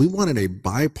us, we wanted a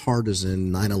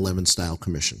bipartisan 9/11 style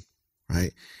commission,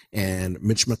 right? And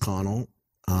Mitch McConnell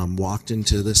walked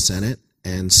into the Senate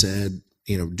and said,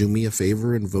 do me a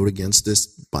favor and vote against this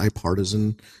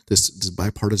bipartisan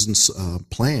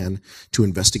plan to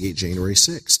investigate January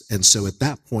 6th. And so at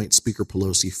that point, Speaker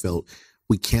Pelosi felt,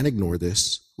 we can't ignore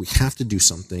this. We have to do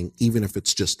something, even if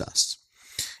it's just us.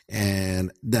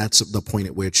 And that's the point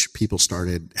at which people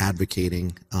started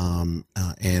advocating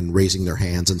and raising their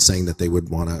hands and saying that they would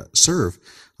want to serve.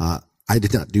 I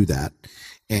did not do that.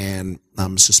 And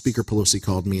so Speaker Pelosi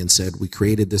called me and said, we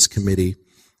created this committee.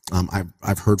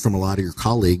 I've heard from a lot of your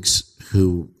colleagues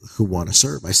who want to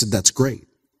serve. I said, that's great.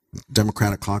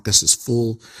 Democratic caucus is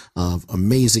full of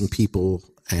amazing people,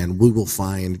 and we will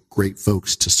find great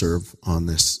folks to serve on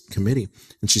this committee.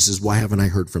 And she says, why haven't I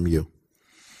heard from you?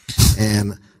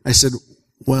 And I said,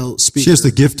 well, Speaker. She has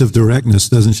the gift of directness,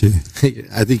 doesn't she?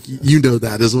 I think you know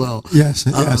that as well. Yes,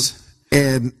 yes.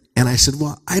 And I said,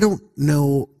 well, I don't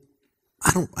know.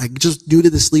 I just, due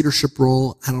to this leadership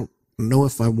role, I don't know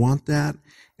if I want that.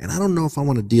 And I don't know if I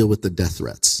want to deal with the death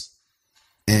threats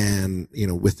and,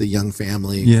 with the young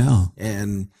family. Yeah.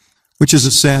 And which is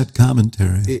a sad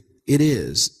commentary. It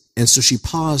is. And so she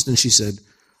paused and she said,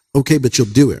 okay, but you'll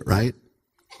do it, right?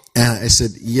 And I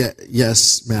said,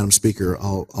 yes, Madam Speaker,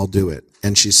 I'll do it.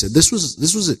 And she said, this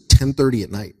was at 10:30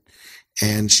 at night.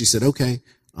 And she said, okay,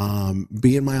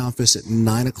 be in my office at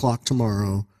 9:00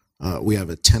 tomorrow. We have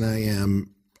a 10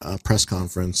 a.m. Press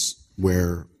conference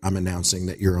where I'm announcing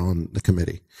that you're on the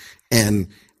committee. And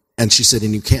she said,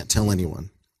 and you can't tell anyone.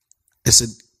 I said,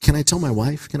 can I tell my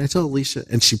wife? Can I tell Alicia?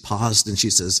 And she paused and she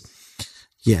says,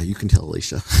 yeah, you can tell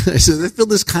Alicia. I said, I feel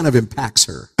this kind of impacts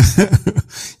her.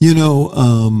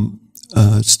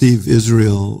 Steve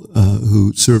Israel,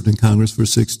 who served in Congress for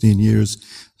 16 years,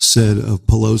 said of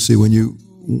Pelosi,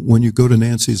 when you go to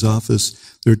Nancy's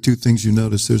office, there are two things you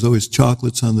notice. There's always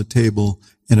chocolates on the table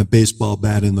and a baseball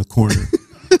bat in the corner.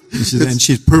 And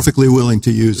she's perfectly willing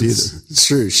to use either. It's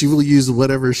true. She will use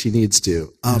whatever she needs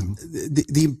to.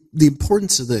 The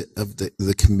importance of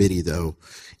the committee, though,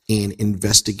 in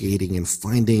investigating and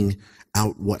finding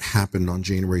out what happened on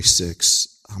January 6th,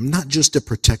 not just to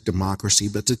protect democracy,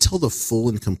 but to tell the full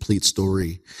and complete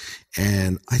story.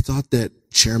 And I thought that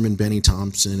Chairman Benny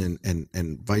Thompson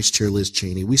and Vice Chair Liz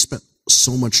Cheney, we spent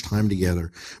so much time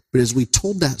together. But as we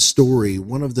told that story,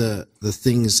 one of the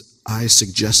things I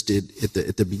suggested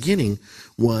at the beginning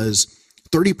was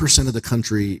 30% of the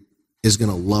country is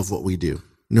going to love what we do,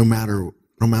 no matter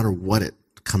what it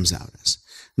comes out as.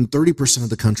 And 30% of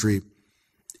the country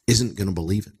isn't going to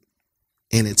believe it.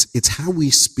 And it's how we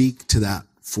speak to that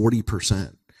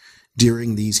 40%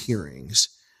 during these hearings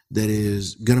that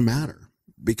is going to matter,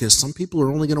 because some people are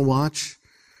only going to watch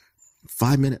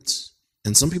 5 minutes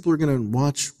and some people are going to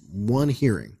watch one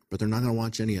hearing, but they're not going to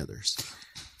watch any others.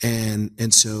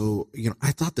 And so,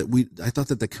 I thought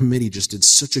that the committee just did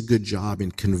such a good job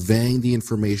in conveying the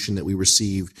information that we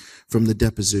received from the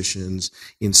depositions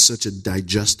in such a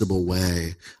digestible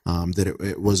way, that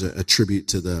it was a tribute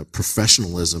to the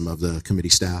professionalism of the committee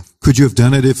staff. Could you have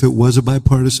done it if it was a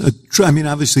bipartisan? I mean,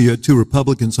 obviously you had two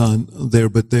Republicans on there,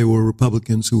 but they were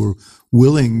Republicans who were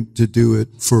willing to do it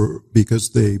because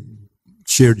they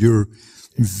shared your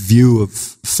view of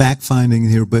fact finding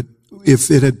here. But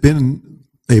if it had been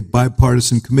a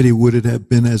bipartisan committee, would it have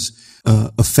been as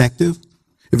effective?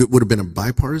 If it would have been a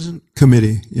bipartisan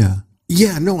committee, yeah.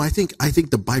 Yeah, no, I think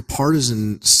the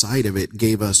bipartisan side of it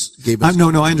gave us.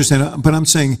 No, I understand, but I'm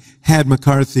saying had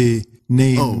McCarthy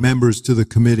named members to the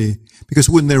committee, because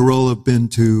wouldn't their role have been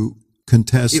to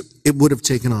contest? It would have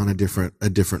taken on a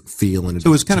different feel, and so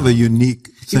it was kind of a unique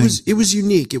thing. It was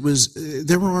unique. It was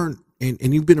there aren't,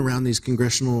 and you've been around these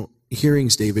congressional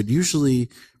hearings, David. Usually,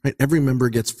 right, every member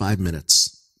gets 5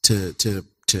 minutes to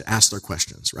ask their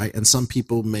questions, right? And some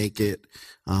people make it,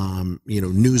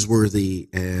 newsworthy,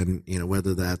 and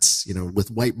whether that's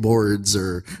with whiteboards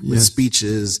or with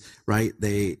speeches, right?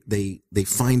 They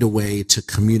find a way to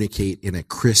communicate in a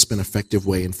crisp and effective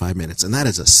way in 5 minutes, and that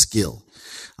is a skill.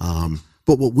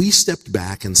 But what we stepped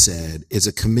back and said as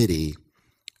a committee,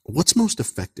 what's most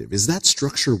effective? Is that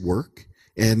structure work?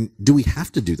 And do we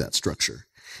have to do that structure?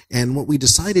 And what we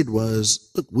decided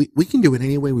was, look, we can do it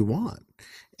any way we want.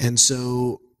 And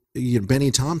so Benny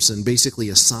Thompson basically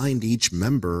assigned each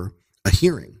member a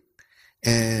hearing,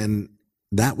 and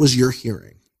that was your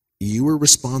hearing. You were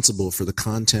responsible for the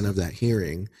content of that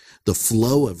hearing, the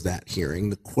flow of that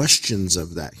hearing, the questions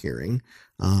of that hearing,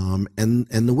 and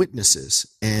the witnesses.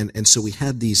 And so we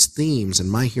had these themes,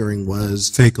 and my hearing was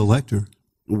fake elector.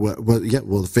 Well,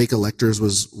 the fake electors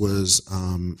was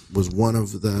one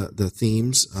of the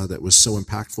themes that was so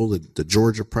impactful. The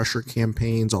Georgia pressure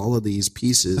campaigns, all of these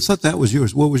pieces. I thought that was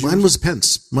yours. What was yours? Mine was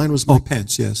Pence. Mine was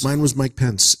Pence. Yes. Mine was Mike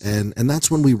Pence, and that's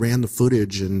when we ran the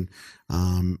footage, and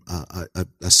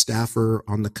a staffer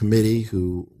on the committee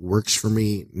who works for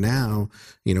me now,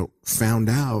 found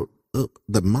out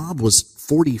the mob was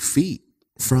 40 feet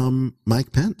from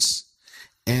Mike Pence,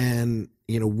 and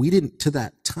we didn't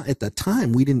at that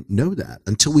time we didn't know that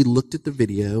until we looked at the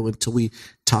video, until we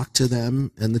talked to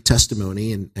them and the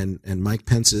testimony and Mike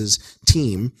Pence's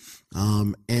team,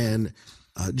 and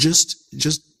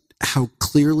just how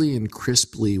clearly and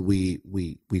crisply we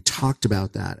talked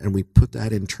about that, and we put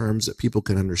that in terms that people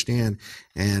could understand,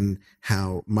 and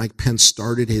how Mike Pence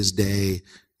started his day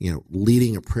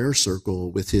leading a prayer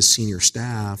circle with his senior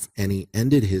staff, and he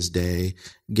ended his day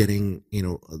getting,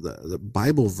 the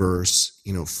Bible verse,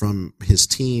 from his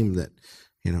team that,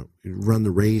 you run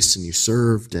the race and you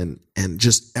served, and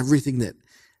just everything that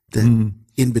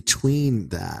in between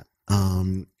that,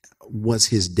 was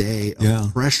his day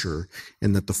of pressure,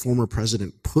 and that the former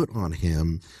president put on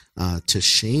him, to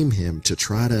shame him, to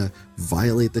try to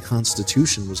violate the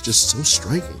Constitution, was just so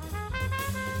striking.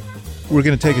 We're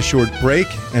going to take a short break,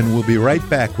 and we'll be right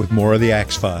back with more of the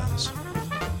Axe Files.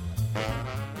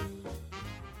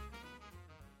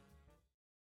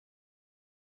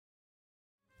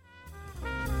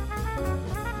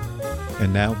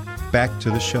 And now, back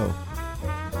to the show.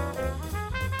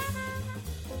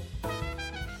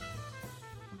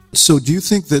 So do you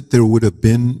think that there would have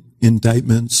been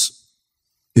indictments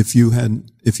if you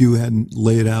hadn't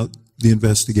laid out the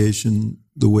investigation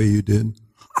the way you did?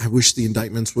 I wish the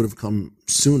indictments would have come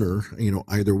sooner,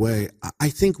 either way. I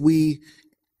think the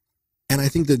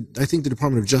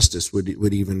Department of Justice would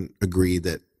even agree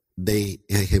that they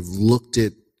have looked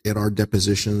at our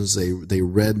depositions. They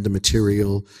read the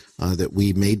material that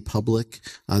we made public,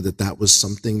 that was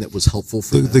something that was helpful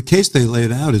for them. The case they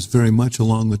laid out is very much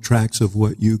along the tracks of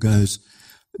what you guys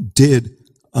did,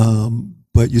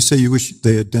 but you say you wish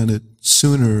they had done it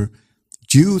sooner.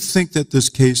 Do you think that this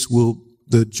case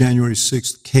the January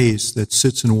 6th case that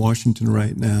sits in Washington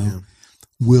right now,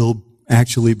 will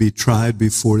actually be tried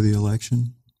before the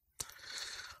election?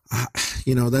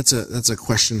 That's a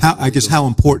question. How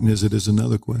important is it is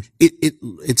another question.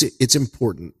 It's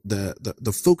important.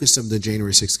 The focus of the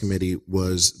January 6th committee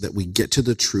was that we get to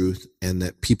the truth and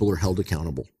that people are held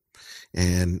accountable.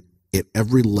 And at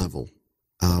every level,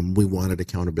 we wanted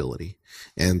accountability.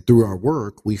 And through our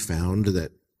work, we found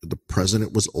that the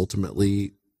president was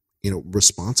ultimately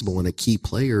responsible and a key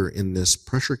player in this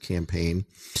pressure campaign,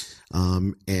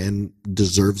 and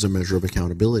deserves a measure of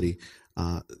accountability.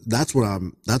 That's what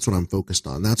I'm focused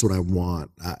on. That's what I want.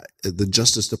 The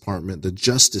Justice Department, the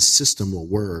justice system will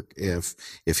work if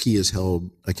he is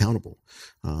held accountable.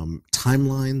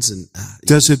 Timelines and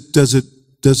does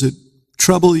it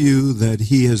trouble you that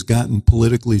he has gotten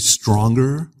politically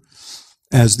stronger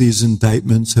as these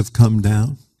indictments have come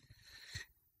down?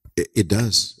 It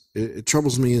does. It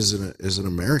troubles me as an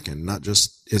American, not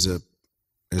just as a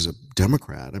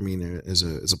Democrat. I mean, as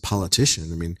a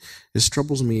politician. I mean, this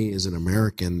troubles me as an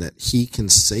American that he can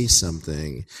say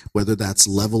something, whether that's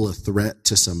level a threat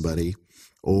to somebody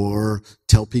or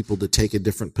tell people to take a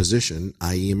different position,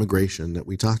 i.e. immigration that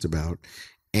we talked about,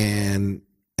 and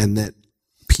that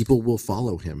people will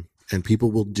follow him and people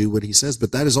will do what he says.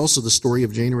 But that is also the story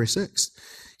of January 6th.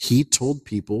 He told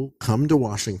people, come to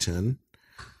Washington,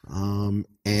 and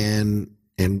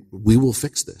we will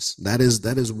fix this. That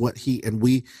is what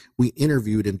we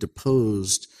interviewed and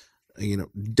deposed,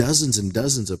 dozens and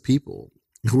dozens of people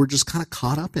who were just kind of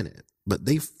caught up in it. But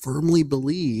they firmly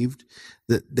believed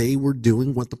that they were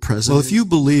doing what the president. Well, if you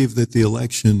believe that the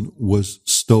election was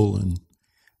stolen,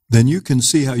 then you can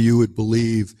see how you would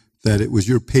believe that it was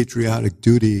your patriotic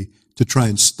duty to try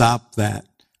and stop that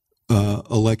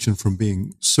election from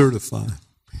being certified.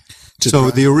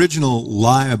 So the original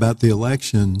lie about the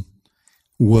election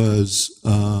was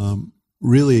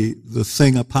really the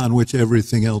thing upon which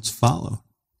everything else followed.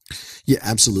 Yeah,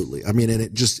 absolutely. I mean, and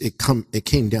it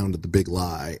came down to the big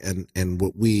lie, and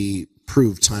what we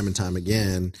proved time and time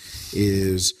again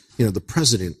is, the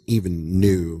president even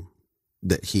knew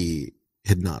that he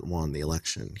had not won the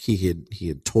election. He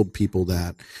had told people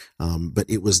that, but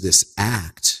it was this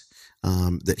act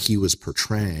that he was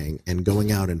portraying and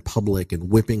going out in public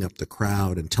and whipping up the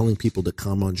crowd and telling people to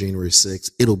come on January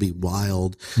 6th. It'll be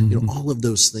wild. Mm-hmm. All of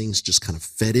those things just kind of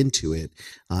fed into it.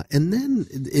 And then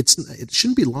it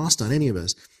shouldn't be lost on any of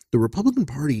us. The Republican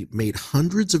Party made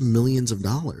hundreds of millions of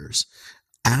dollars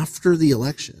after the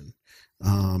election,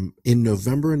 in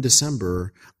November and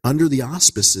December, under the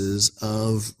auspices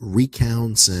of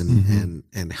recounts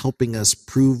and helping us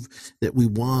prove that we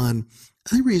won.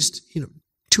 They raised,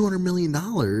 $200 million,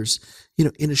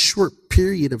 in a short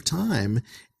period of time,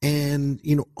 and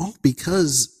all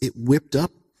because it whipped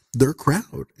up their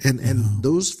crowd, and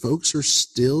those folks are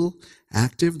still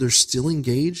active, they're still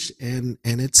engaged, and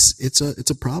it's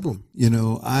a problem.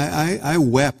 I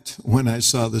wept when I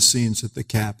saw the scenes at the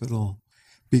Capitol,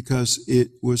 because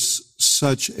it was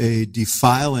such a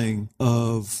defiling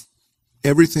of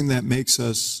everything that makes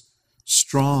us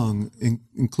strong,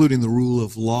 including the rule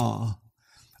of law.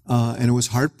 And it was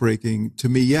heartbreaking to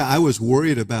me. Yeah, I was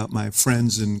worried about my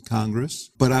friends in Congress,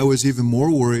 but I was even more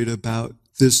worried about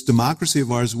this democracy of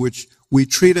ours, which we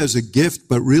treat as a gift,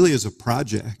 but really as a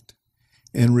project,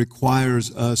 and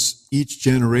requires us, each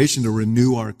generation, to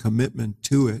renew our commitment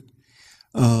to it.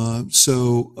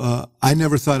 So I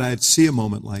never thought I'd see a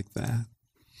moment like that.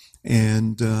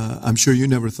 And I'm sure you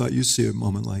never thought you'd see a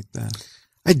moment like that.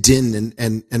 I didn't.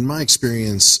 And my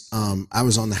experience, I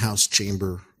was on the House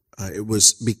chamber. It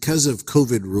was because of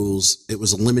COVID rules. It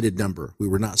was a limited number. We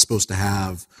were not supposed to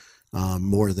have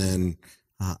more than,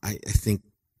 I think,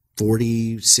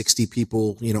 40, 60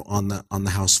 people, on the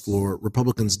House floor.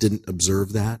 Republicans didn't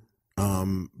observe that,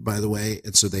 by the way.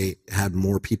 And so they had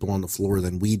more people on the floor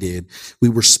than we did. We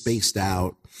were spaced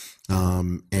out.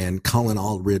 And Colin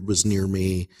Allred was near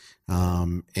me.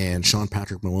 And Sean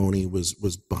Patrick Maloney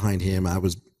was behind him. I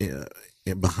was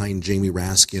behind Jamie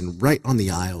Raskin, right on the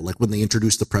aisle, like when they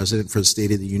introduced the president for the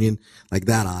State of the Union, like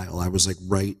that aisle. I was like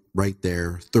right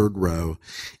there, third row.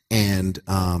 And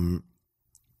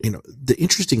the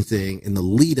interesting thing in the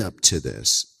lead up to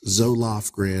this, Zoe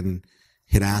Lofgren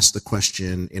had asked the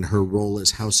question in her role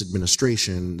as House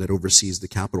administration that oversees the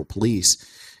Capitol Police.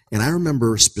 And I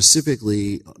remember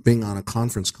specifically being on a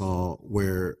conference call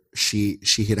where she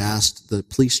had asked the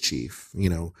police chief,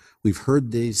 we've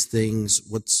heard these things.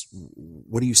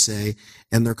 What do you say?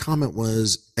 And their comment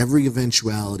was every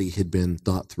eventuality had been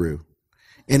thought through.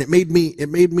 And it made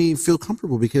me feel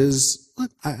comfortable, because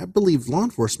look, I believe law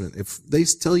enforcement. If they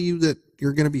tell you that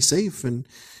you're going to be safe and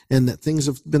that things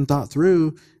have been thought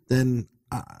through, then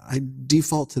I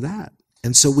default to that.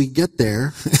 And so we get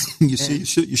there. You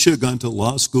should have gone to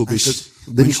law school, because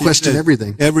then you question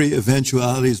everything. Every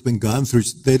eventuality has been gone through.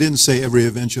 They didn't say every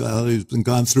eventuality has been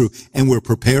gone through, and we're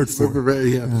prepared for it.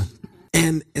 Yeah.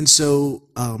 And so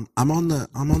I'm on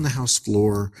the House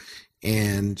floor,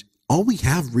 and all we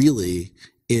have really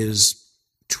is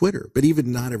Twitter. But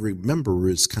even not every member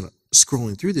is kind of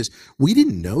scrolling through this. We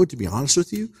didn't know, to be honest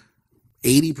with you,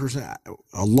 80%,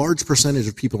 a large percentage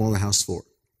of people on the House floor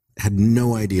had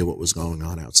no idea what was going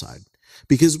on outside,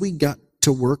 because we got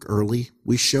to work early.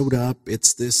 We showed up.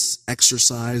 It's this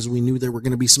exercise. We knew there were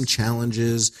going to be some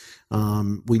challenges.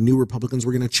 We knew Republicans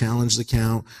were going to challenge the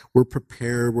count. We're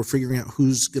prepared. We're figuring out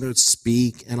who's going to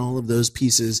speak and all of those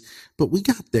pieces. But we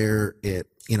got there at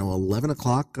 11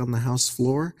 o'clock on the House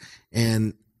floor,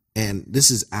 and this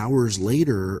is hours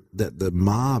later that the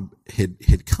mob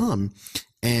had come,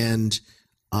 and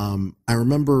I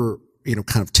remember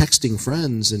kind of texting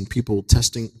friends and people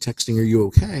texting, "Are you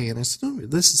okay?" And I said, "No,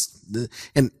 this is,"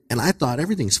 and I thought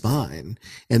everything's fine.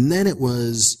 And then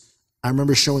I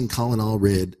remember showing Colin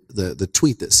Allred the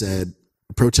tweet that said,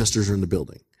 "Protesters are in the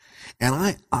building," and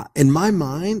I in my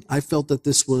mind I felt that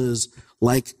this was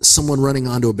like someone running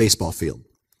onto a baseball field.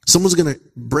 Someone's going to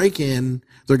break in,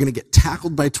 they're going to get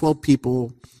tackled by 12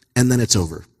 people, and then it's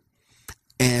over.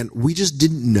 And we just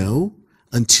didn't know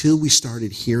until we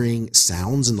started hearing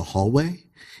sounds in the hallway,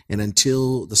 and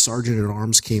until the sergeant at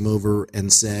arms came over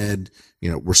and said,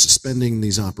 "We're suspending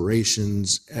these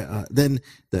operations." Then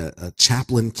the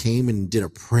chaplain came and did a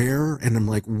prayer, and I'm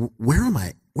like, where am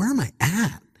I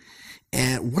at?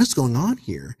 And what is going on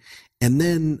here? And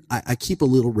then I keep a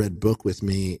little red book with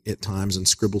me at times and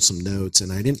scribble some notes,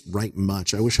 and I didn't write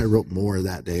much. I wish I wrote more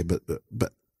that day, but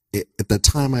at the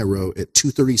time I wrote, at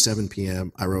 2:37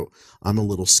 p.m., I wrote, "I'm a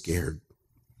little scared."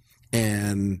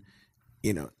 And,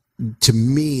 to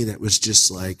me, that was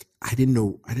just like, I didn't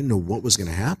know what was going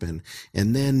to happen.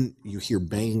 And then you hear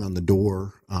banging on the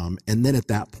door. And then at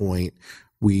that point,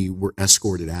 we were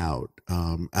escorted out.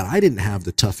 And I didn't have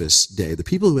the toughest day. The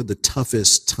people who had the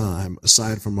toughest time,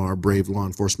 aside from our brave law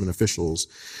enforcement officials,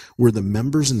 were the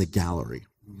members in the gallery.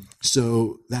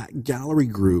 So that gallery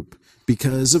group,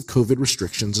 because of COVID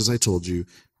restrictions, as I told you,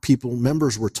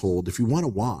 members were told, if you want to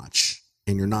watch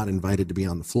and you're not invited to be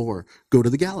on the floor, go to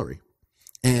the gallery.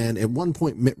 And at one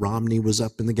point, Mitt Romney was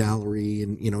up in the gallery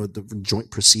and, the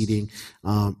joint proceeding.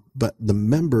 But the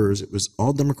members, it was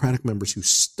all Democratic members who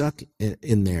stuck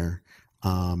in there,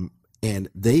 and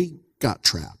they got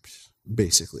trapped,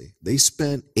 basically. They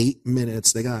spent 8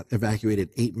 minutes. They got evacuated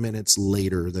 8 minutes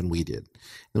later than we did.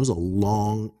 It was a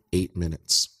long 8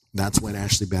 minutes. That's when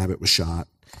Ashley Babbitt was shot.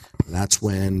 That's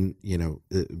when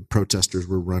protesters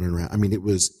were running around. I mean, it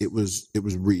was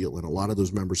real, and a lot of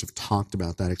those members have talked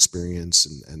about that experience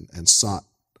and sought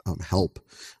help,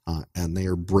 and they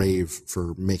are brave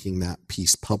for making that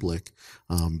piece public.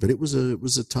 But it was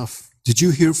a tough. Did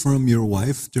you hear from your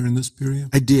wife during this period?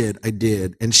 I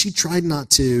did, and she tried not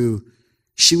to.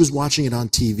 She was watching it on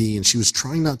TV, and she was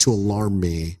trying not to alarm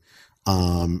me.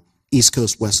 East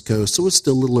Coast, West Coast, so it was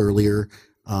still a little earlier.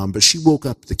 But she woke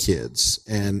up the kids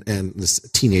and this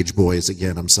teenage boys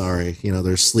again. I'm sorry,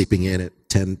 they're sleeping in at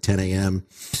 10 a.m.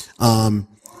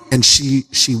 And she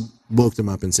woke them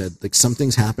up and said, like,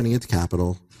 something's happening at the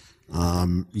Capitol.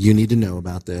 You need to know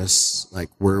about this. Like,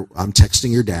 I'm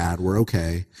texting your dad. We're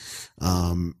okay.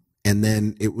 And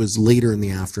then it was later in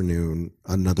the afternoon.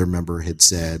 Another member had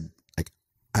said, like,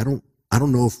 I don't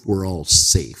know if we're all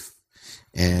safe.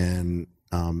 And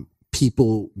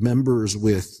members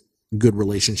with good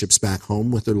relationships back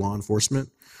home with their law enforcement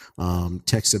I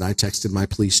texted my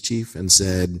police chief and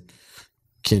said,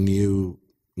 can you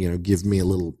give me a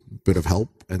little bit of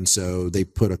help? And so they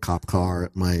put a cop car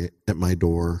at my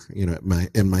door,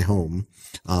 in my home,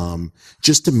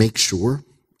 just to make sure,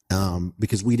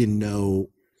 because we didn't know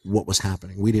what was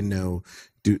happening. We didn't know,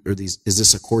 is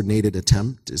this a coordinated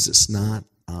attempt? Is this not?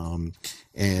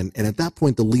 And at that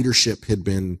point, the leadership had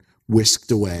been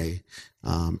whisked away.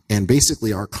 And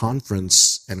basically our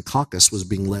conference and caucus was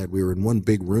being led. We were in one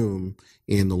big room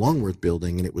in the Longworth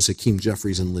building, and it was Hakeem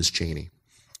Jeffries and Liz Cheney,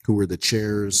 who were the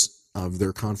chairs of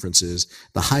their conferences.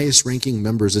 The highest ranking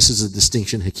members, this is a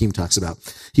distinction Hakeem talks about.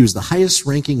 He was the highest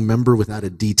ranking member without a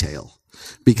detail,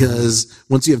 because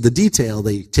once you have the detail,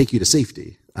 they take you to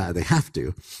safety. They have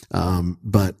to.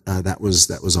 But that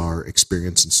was our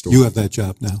experience and story. You have that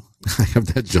job now. I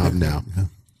have that job now.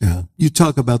 Yeah. You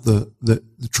talk about the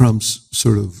Trump's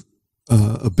sort of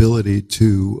ability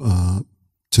to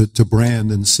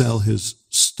brand and sell his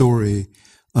story.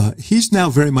 He's now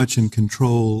very much in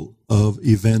control of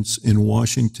events in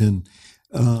Washington.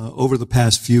 Over the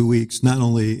past few weeks, not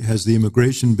only has the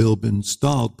immigration bill been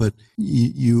stalled, but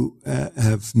you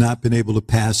have not been able to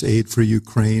pass aid for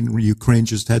Ukraine. Ukraine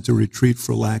just had to retreat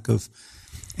for lack of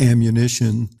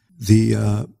ammunition.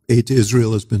 The aid to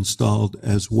Israel has been stalled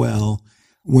as well.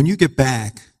 When you get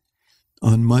back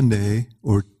on Monday,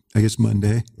 or I guess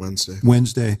Wednesday,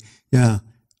 yeah,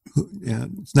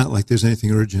 it's not like there's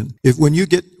anything urgent. When you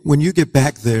get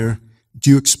back there, do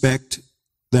you expect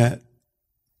that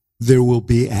there will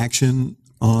be action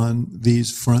on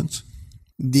these fronts?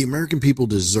 The American people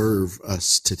deserve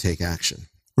us to take action.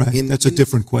 Right. That's a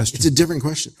different question. It's a different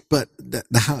question. But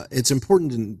it's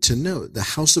important to note the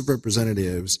House of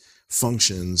Representatives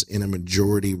functions in a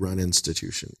majority-run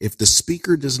institution. If the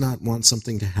Speaker does not want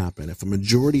something to happen, if a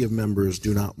majority of members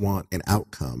do not want an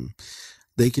outcome,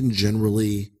 they can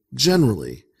generally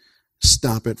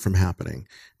stop it from happening.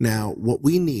 Now, what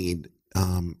we need,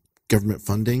 government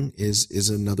funding is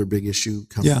another big issue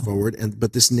coming forward.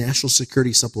 But this national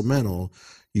security supplemental,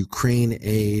 Ukraine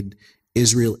aid,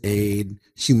 Israel aid,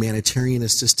 humanitarian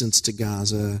assistance to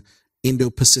Gaza,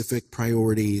 Indo-Pacific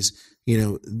priorities,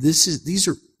 these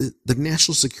are the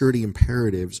national security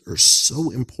imperatives are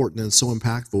so important and so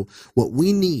impactful. What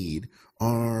we need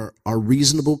are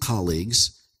reasonable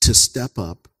colleagues to step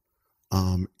up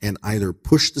and either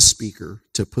push the Speaker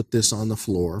to put this on the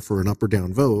floor for an up or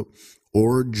down vote,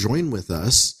 or join with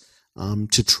us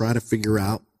to try to figure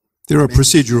out. There are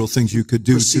procedural things you could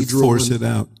do to force it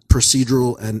out.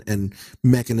 Procedural and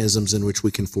mechanisms in which we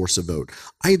can force a vote.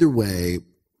 Either way,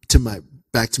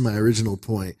 back to my original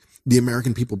point, the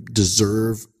American people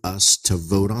deserve us to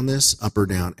vote on this up or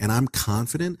down. And I'm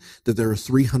confident that there are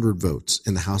 300 votes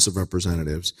in the House of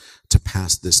Representatives to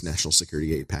pass this national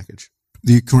security aid package.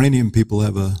 The Ukrainian people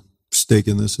have a stake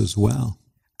in this as well.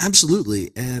 Absolutely.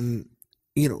 And,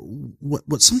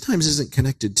 what sometimes isn't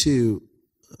connected to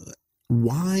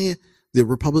why the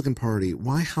Republican Party,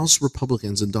 why House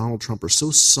Republicans and Donald Trump are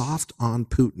so soft on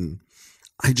Putin,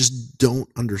 I just don't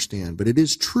understand. But it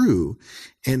is true.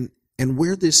 And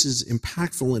where this is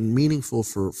impactful and meaningful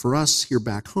for us here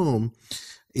back home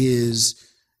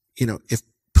is, if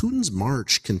Putin's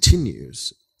march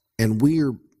continues and we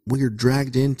are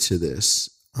dragged into this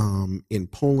in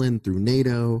Poland through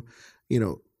NATO,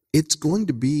 it's going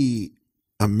to be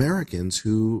Americans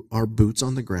who are boots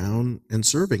on the ground and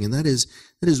serving. And that is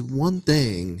one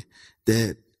thing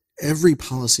that every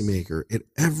policymaker at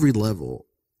every level,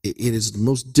 it is the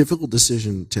most difficult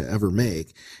decision to ever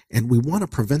make. And we want to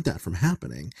prevent that from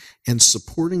happening. And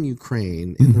supporting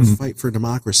Ukraine in their fight for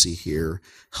democracy here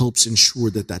helps ensure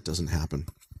that doesn't happen.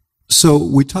 So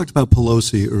we talked about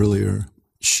Pelosi earlier.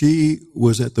 She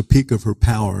was at the peak of her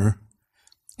power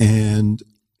and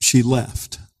she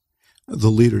left the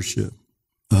leadership.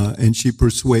 And she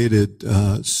persuaded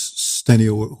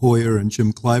Steny Hoyer and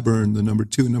Jim Clyburn, the number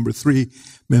 2, number 3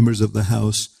 members of the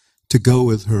House, to go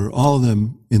with her, all of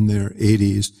them in their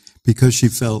 80s, because she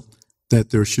felt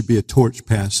that there should be a torch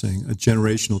passing, a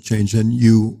generational change. And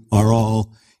you are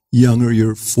all younger.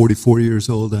 You're 44 years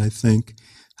old, I think.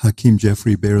 Hakeem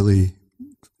Jeffrey, barely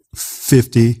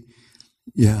 50.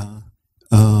 Yeah.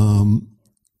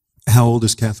 How old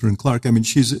is Catherine Clark? I mean,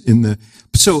 she's in the...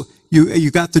 So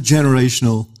you got the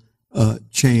generational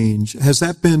change. Has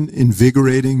that been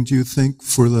invigorating, do you think,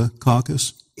 for the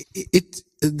caucus?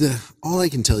 All I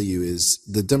can tell you is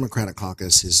the Democratic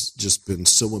caucus has just been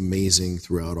so amazing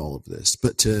throughout all of this.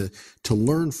 But to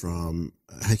learn from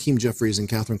Hakeem Jeffries and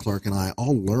Catherine Clark and I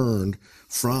all learned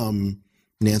from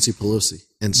Nancy Pelosi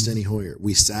and Steny Hoyer.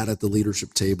 We sat at the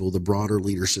leadership table, the broader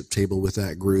leadership table with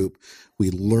that group.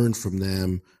 We learned from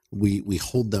them. We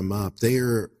hold them up. They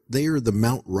are the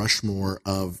Mount Rushmore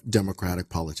of Democratic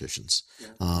politicians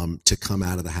to come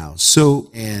out of the House.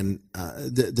 So, and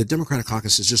the Democratic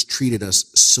caucus has just treated us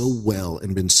so well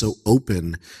and been so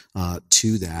open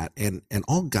to that, and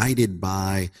all guided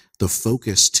by the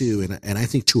focus too. And I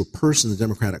think to a person, the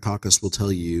Democratic caucus will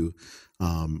tell you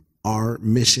our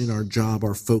mission, our job,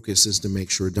 our focus is to make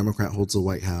sure a Democrat holds the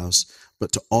White House,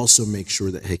 but to also make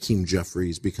sure that Hakeem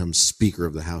Jeffries becomes Speaker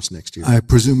of the House next year. I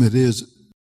presume it is.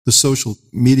 The social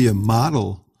media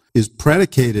model is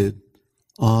predicated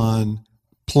on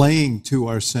playing to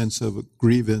our sense of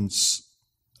grievance,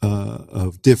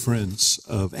 of difference,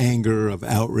 of anger, of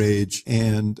outrage,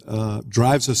 and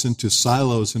drives us into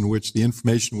silos in which the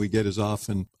information we get is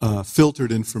often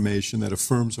filtered information that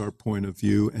affirms our point of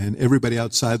view, and everybody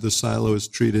outside the silo is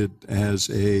treated as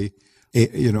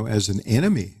as an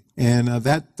enemy. And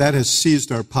that has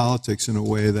seized our politics in a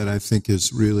way that I think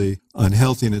is really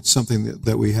unhealthy, and it's something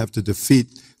that we have to defeat.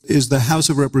 Is the House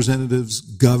of Representatives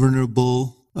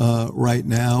governable right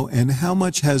now? And how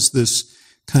much has this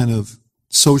kind of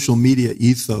social media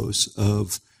ethos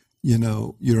of,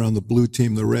 you're on the blue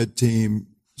team, the red team,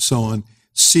 so on,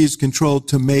 seized control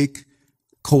to make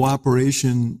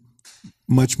cooperation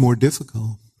much more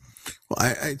difficult? Well,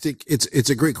 I think it's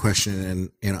a great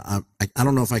question, and I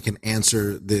don't know if I can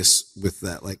answer this with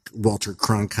that like Walter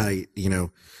Cronkite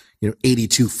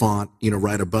 82 font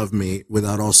right above me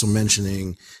without also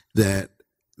mentioning that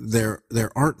there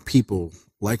aren't people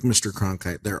like Mr.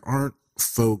 Cronkite. There aren't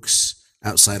folks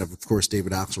outside of course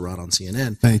David Axelrod on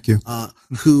CNN. Thank you.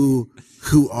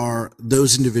 Who are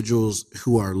those individuals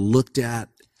who are looked at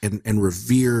and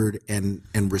revered and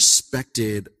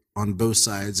respected on both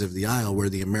sides of the aisle, where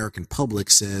the American public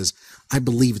says, I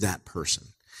believe that person.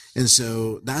 And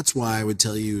so that's why I would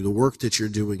tell you the work that you're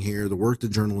doing here, the work the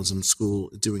journalism school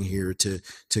is doing here to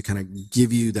kind of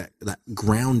give you that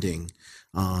grounding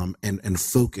and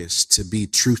focus to be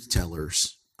truth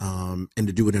tellers, and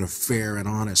to do it in a fair and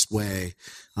honest way,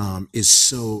 is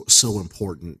so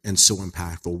important and so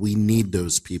impactful. We need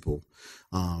those people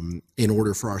in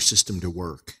order for our system to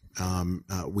work.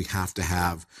 We have to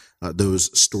have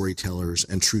those storytellers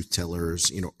and truth tellers,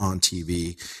 on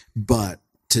TV. But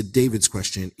to David's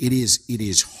question, it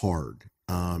is hard.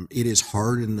 It is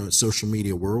hard in the social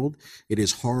media world. It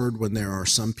is hard when there are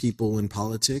some people in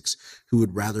politics who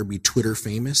would rather be Twitter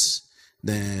famous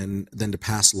than to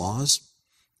pass laws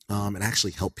and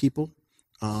actually help people.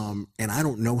 And I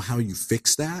don't know how you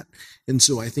fix that. And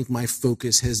so I think my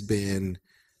focus has been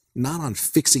not on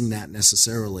fixing that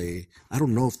necessarily. I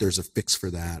don't know if there's a fix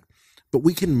for that, but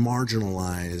we can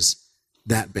marginalize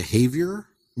that behavior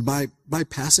by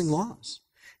passing laws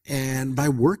and by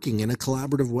working in a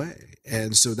collaborative way.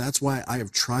 And so that's why I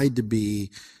have tried to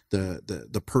be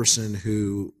the person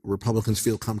who Republicans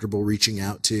feel comfortable reaching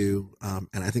out to.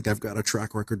 And I think I've got a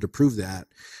track record to prove that,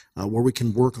 where we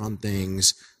can work on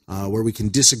things, where we can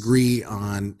disagree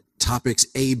on topics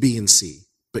A, B, and C.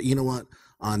 But you know what?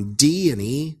 On D and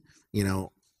E,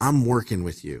 I'm working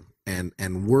with you, and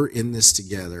we're in this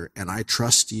together, and I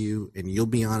trust you, and you'll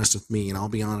be honest with me, and I'll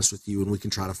be honest with you, and we can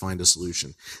try to find a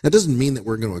solution. That doesn't mean that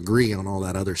we're going to agree on all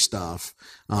that other stuff,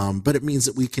 but it means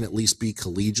that we can at least be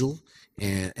collegial,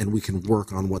 and we can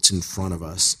work on what's in front of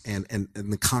us. And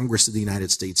the Congress of the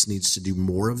United States needs to do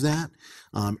more of that.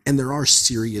 And there are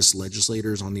serious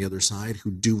legislators on the other side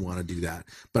who do want to do that.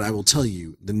 But I will tell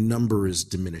you, the number is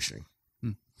diminishing.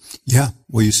 Yeah.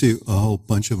 Well, you see a whole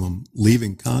bunch of them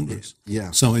leaving Congress. Yeah.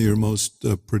 Some of your most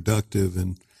productive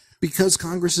and... Because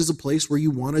Congress is a place where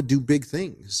you want to do big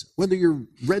things. Whether you're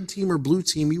red team or blue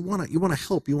team, you want to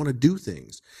help, you want to do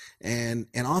things. And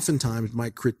oftentimes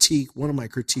one of my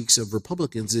critiques of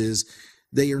Republicans is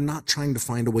they are not trying to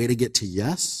find a way to get to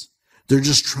yes. They're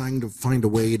just trying to find a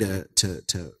way to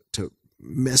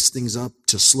mess things up,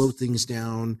 to slow things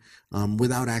down,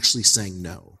 without actually saying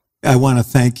no. I want to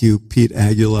thank you, Pete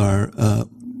Aguilar,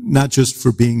 not just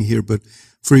for being here, but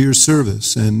for your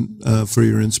service and for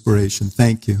your inspiration.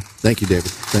 Thank you. Thank you, David.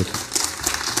 Thank you.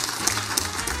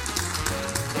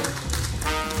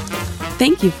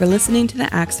 Thank you for listening to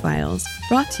the Axe Files,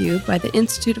 brought to you by the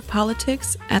Institute of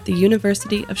Politics at the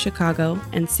University of Chicago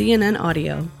and CNN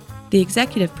Audio. The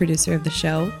executive producer of the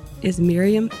show is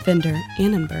Miriam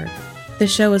Fender-Annenberg. The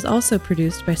show is also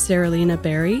produced by Saralina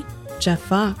Berry, Jeff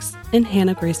Fox, and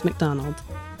Hannah Grace McDonald.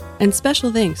 And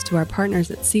special thanks to our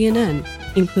partners at CNN,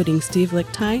 including Steve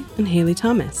Lichtai and Haley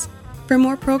Thomas. For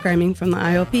more programming from the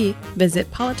IOP,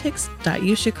 visit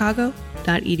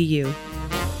politics.uchicago.edu.